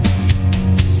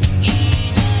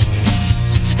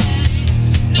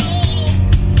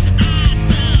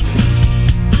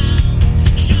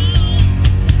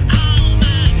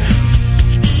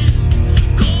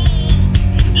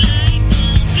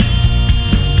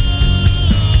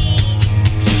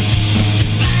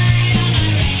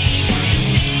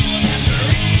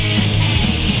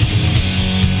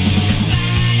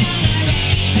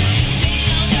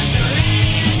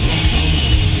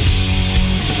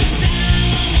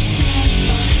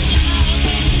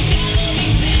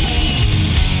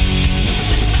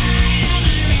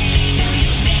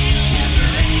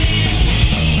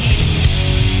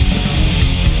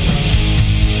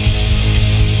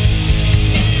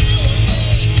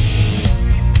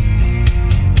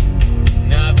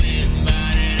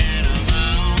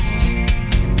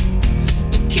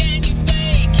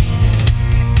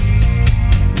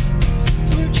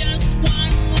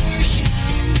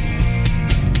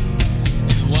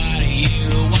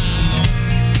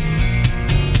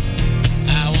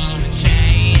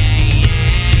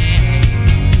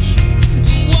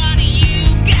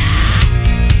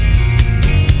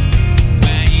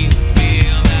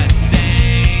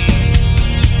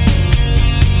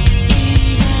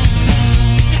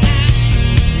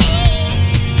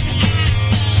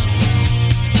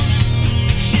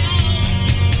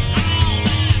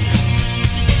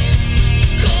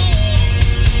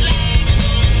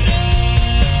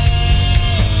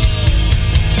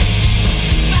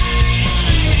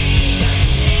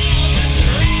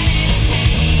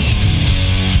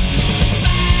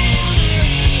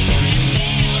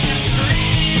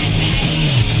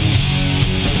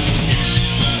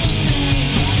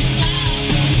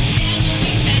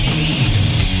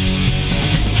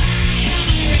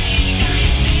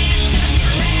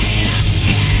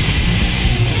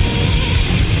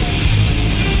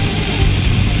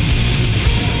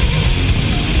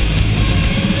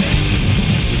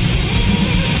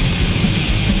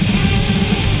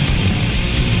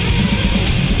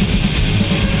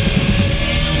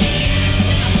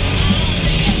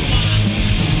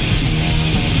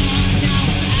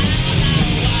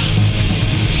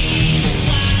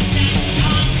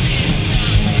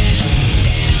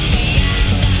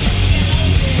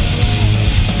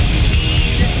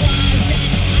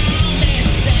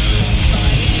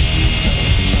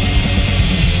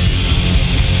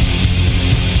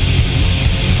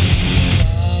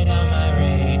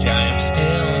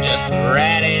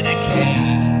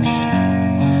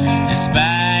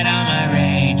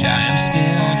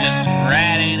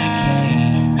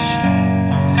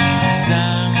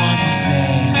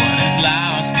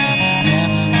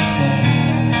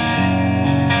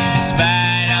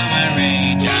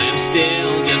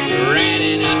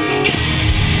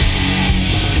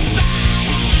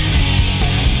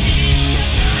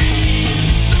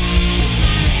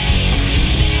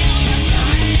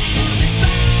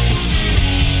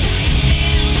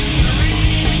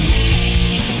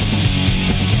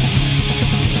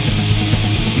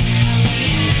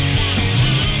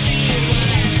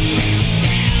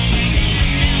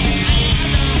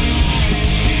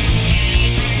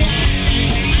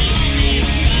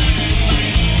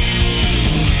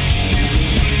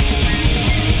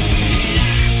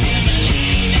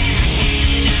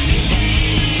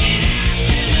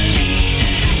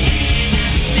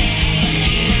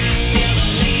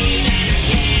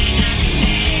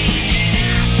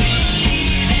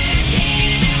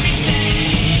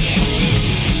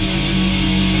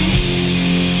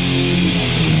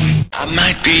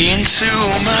 Be in too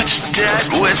much debt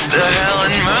with the hell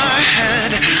in my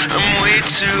head. I'm way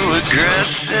too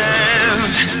aggressive.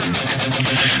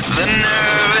 The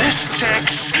nervous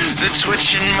tics, the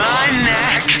twitch in my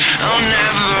neck, I'll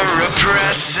never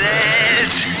repress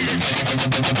it.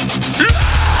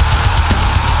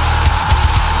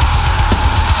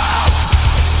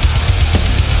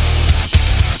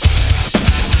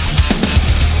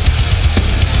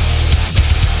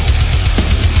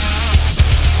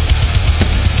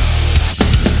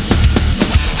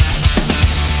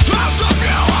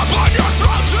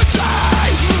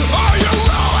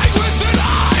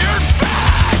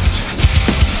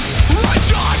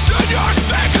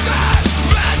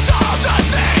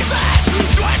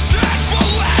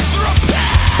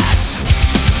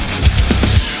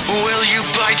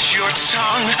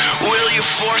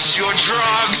 Force your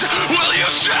drugs, will you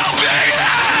still be there?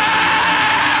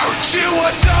 Chew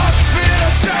us up, spit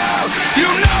us out, you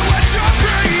know what you're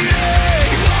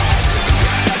breeding.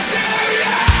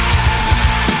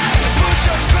 Push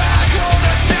us back, hold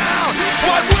us down,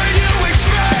 what were you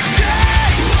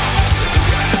expecting?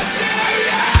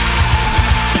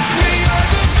 We are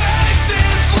the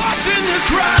faces lost in the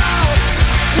crowd.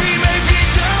 We may be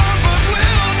down, but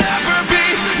we'll never be out.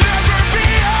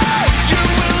 You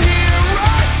will hear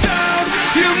our sound,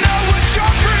 you know what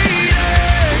you're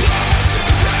breeding.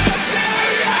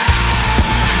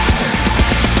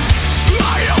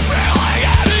 Are you feeling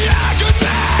any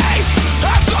agony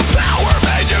as the power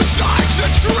made you start to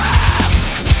trap?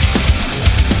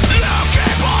 You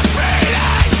keep on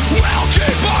feeding, we'll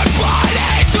keep on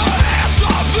biting the hands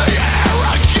of the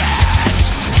arrogant.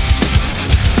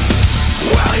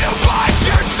 Will you bite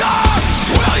your tongue?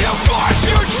 Will you force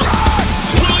your drugs?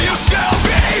 Will you still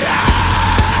be there?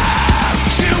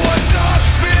 Chew us up,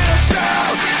 spit us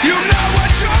out, you know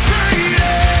what you're breeding.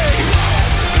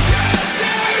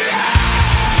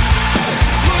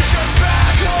 Push us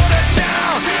back, hold us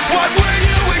down, what were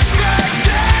you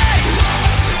expecting?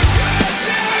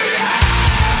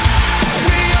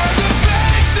 We are the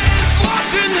faces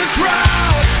lost in the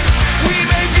crowd. We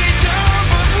may be down,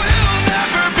 but we'll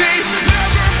never be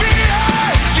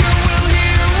out. You will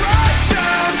hear our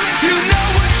sound, you know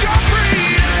what you're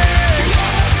breeding.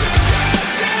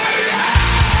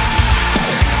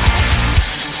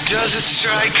 Does it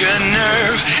strike a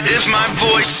nerve if my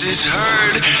voice is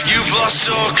heard? You've lost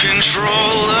all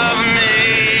control of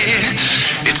me.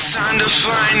 It's time to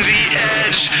find the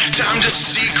edge, time to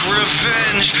seek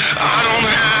revenge. I don't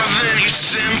have any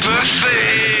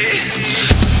sympathy.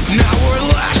 Now we're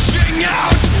lashing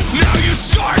out, now you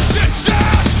start to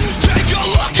doubt. Take a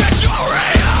look at your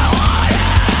reality.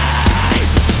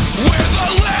 We're the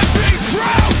living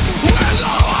proof, we're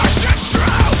the harshest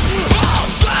truth. All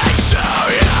thanks to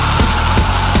you.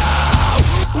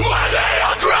 We're the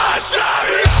aggressive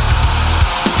you.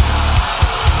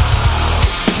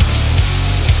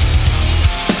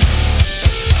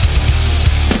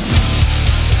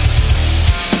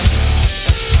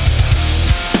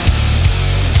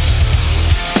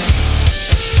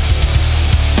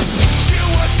 Chew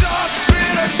us up,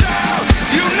 spit us out,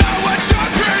 you know what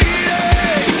you're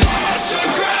breeding. Lost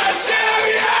aggressive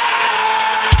you.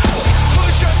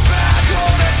 Push us back,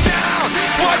 hold us down,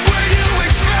 what were you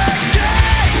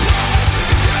expecting?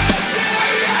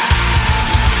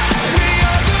 We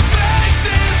are the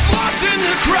faces lost in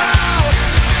the crowd.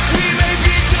 We may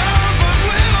be down, but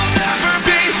we'll never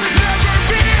be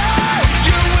out.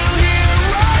 You will hear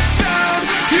our sound,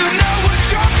 you know what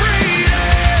you're breeding.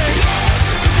 Lost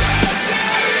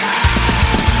aggressive you.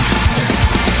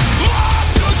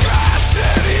 Lost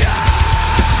aggressive you.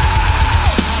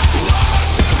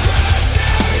 Lost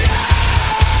aggressive you.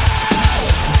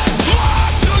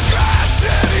 Lost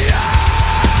aggressive you.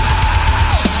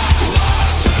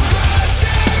 Lost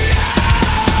aggressive you.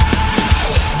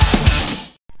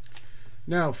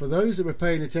 Now, for those that were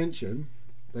paying attention,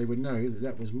 they would know that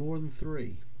that was more than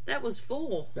 3. That was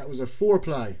 4. That was a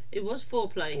 4-play It was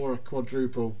 4-play. or a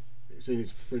quadruple. Yeah,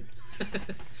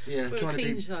 For a trying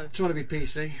clean show. to be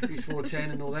PC before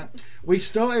 10 and all that. We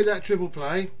started that triple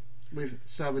play with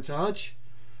Sabotage,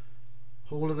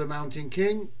 Hall of the Mountain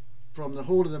King, from the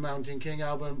Hall of the Mountain King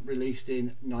album released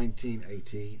in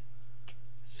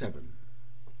 1987.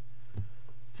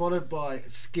 Followed by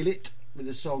Skillet with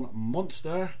the song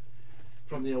Monster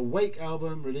from the Awake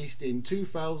album released in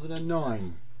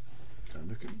 2009. Don't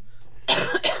look at me.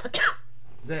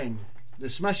 Then the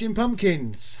Smashing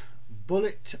Pumpkins,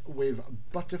 Bullet with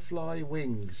Butterfly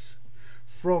Wings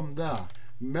from the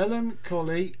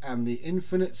Melancholy and the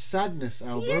Infinite Sadness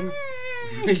album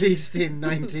released in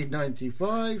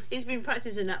 1995. He's been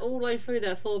practicing that all the way through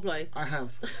that foreplay. I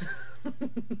have.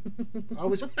 I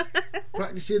was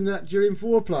practicing that during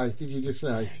foreplay, did you just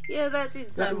say? Yeah, that did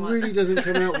That sound really right. doesn't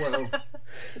come out well.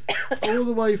 All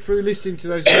the way through listening to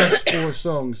those last 4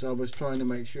 songs, I was trying to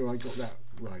make sure I got that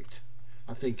right.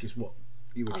 I think is what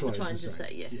you were trying to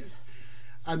say. Yes.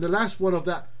 And the last one of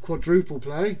that quadruple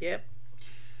play Yep.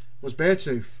 was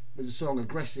Beartooth with the song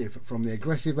Aggressive from the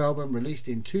Aggressive album released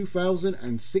in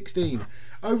 2016.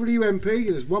 Over to you, MP.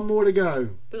 There's one more to go.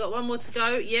 We've got one more to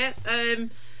go, yeah.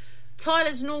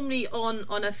 Tyler's normally on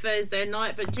a Thursday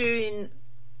night, but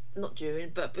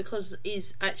because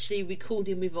he's actually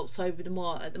recording with October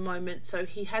Noir at the moment, so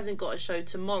he hasn't got a show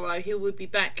tomorrow. He will be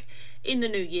back in the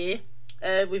new year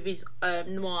with his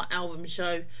Noir album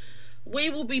show. We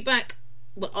will be back,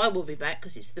 well, I will be back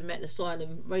because it's the Metal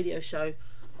Asylum radio show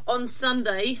on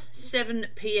Sunday, 7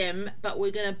 p.m, but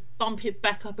we're going to bump it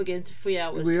back up again to 3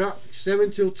 hours. We're up 7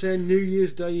 till 10 New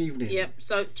Year's Day evening. Yep,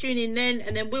 so tune in then,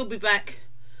 and then we'll be back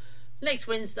next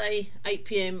Wednesday, 8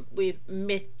 p.m, with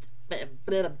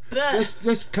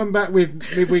Let's come back with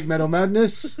Midweek Metal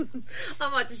Madness. I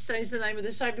might just change the name of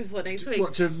the show before next week.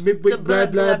 What, to Midweek blah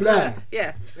blah blah?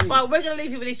 Yeah. Well, we're going to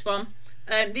leave you with this one.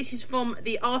 This is from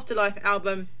the Afterlife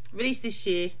album, released this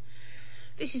year.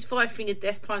 This is Five Finger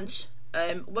Death Punch.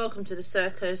 Welcome to the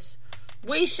circus.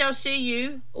 We shall see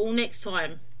you all next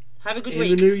time. Have a good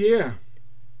week. In the new year.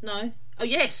 No. Oh,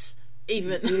 yes.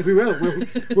 Even. Yeah, we will.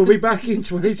 We'll be back in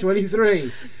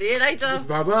 2023. See you later.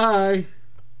 Bye bye.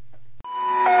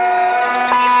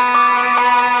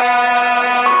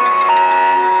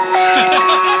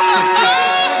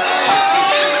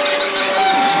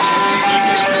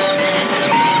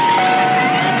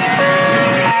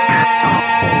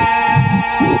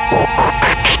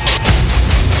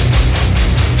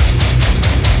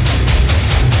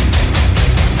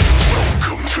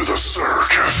 Welcome to the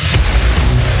circus.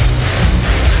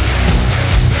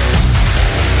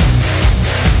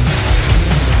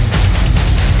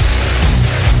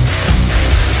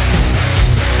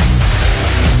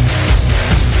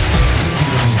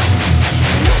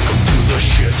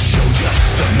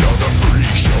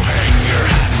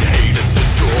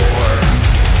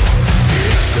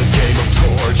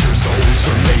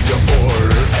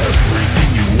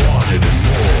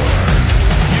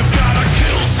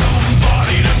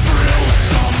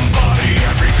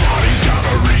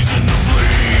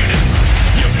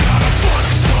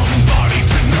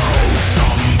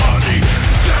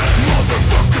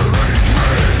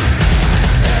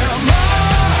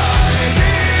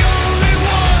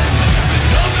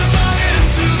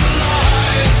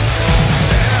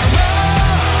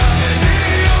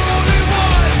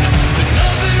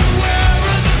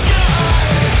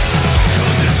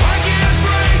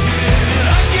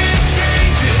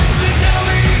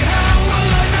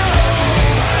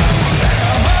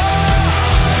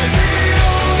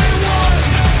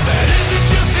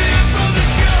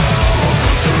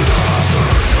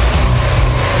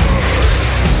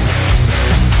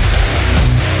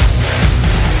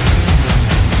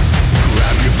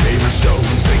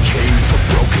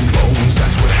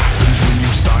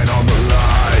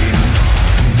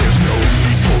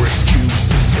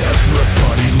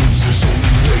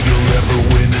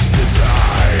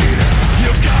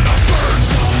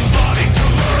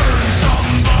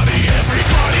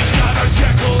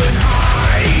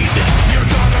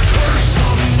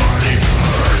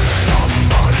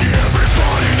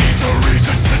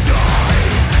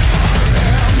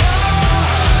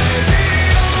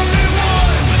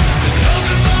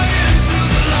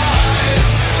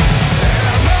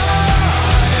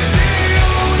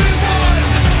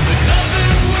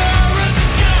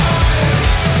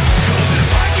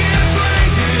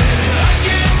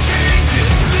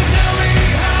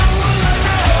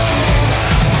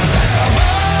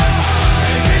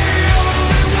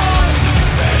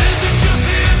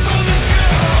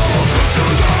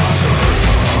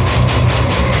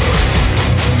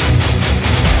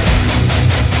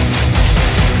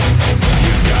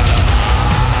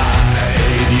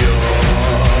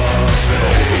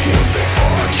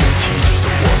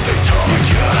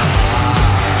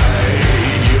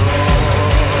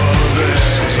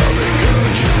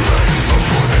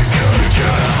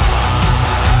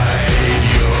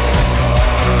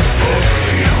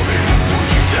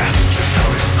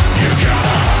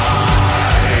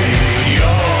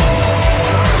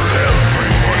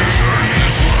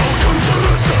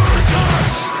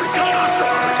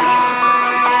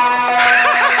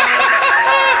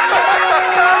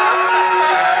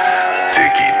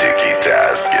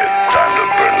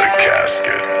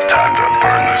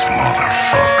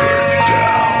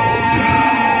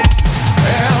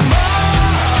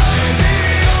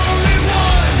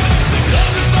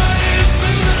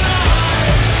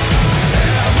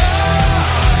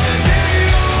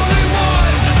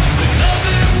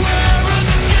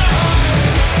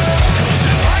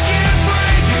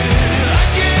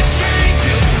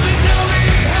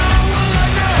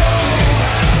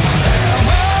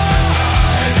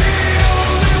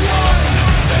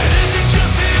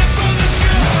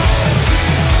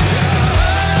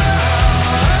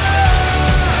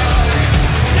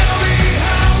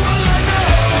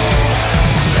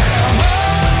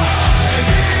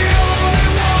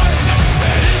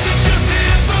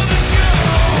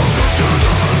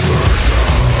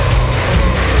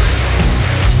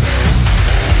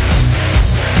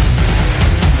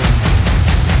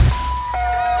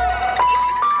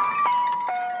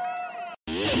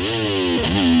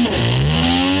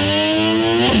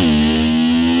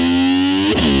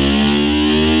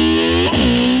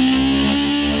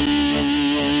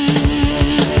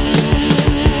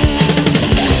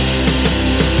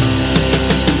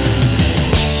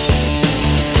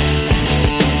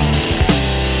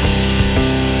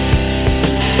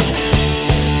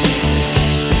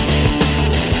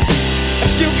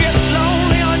 get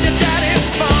lonely on your daddy's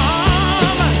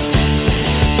farm.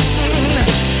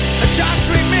 Just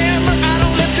remember, I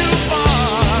don't live too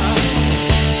far.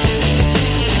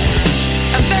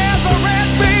 And there's a red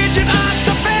page in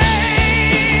Oxford.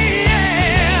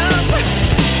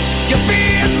 You feel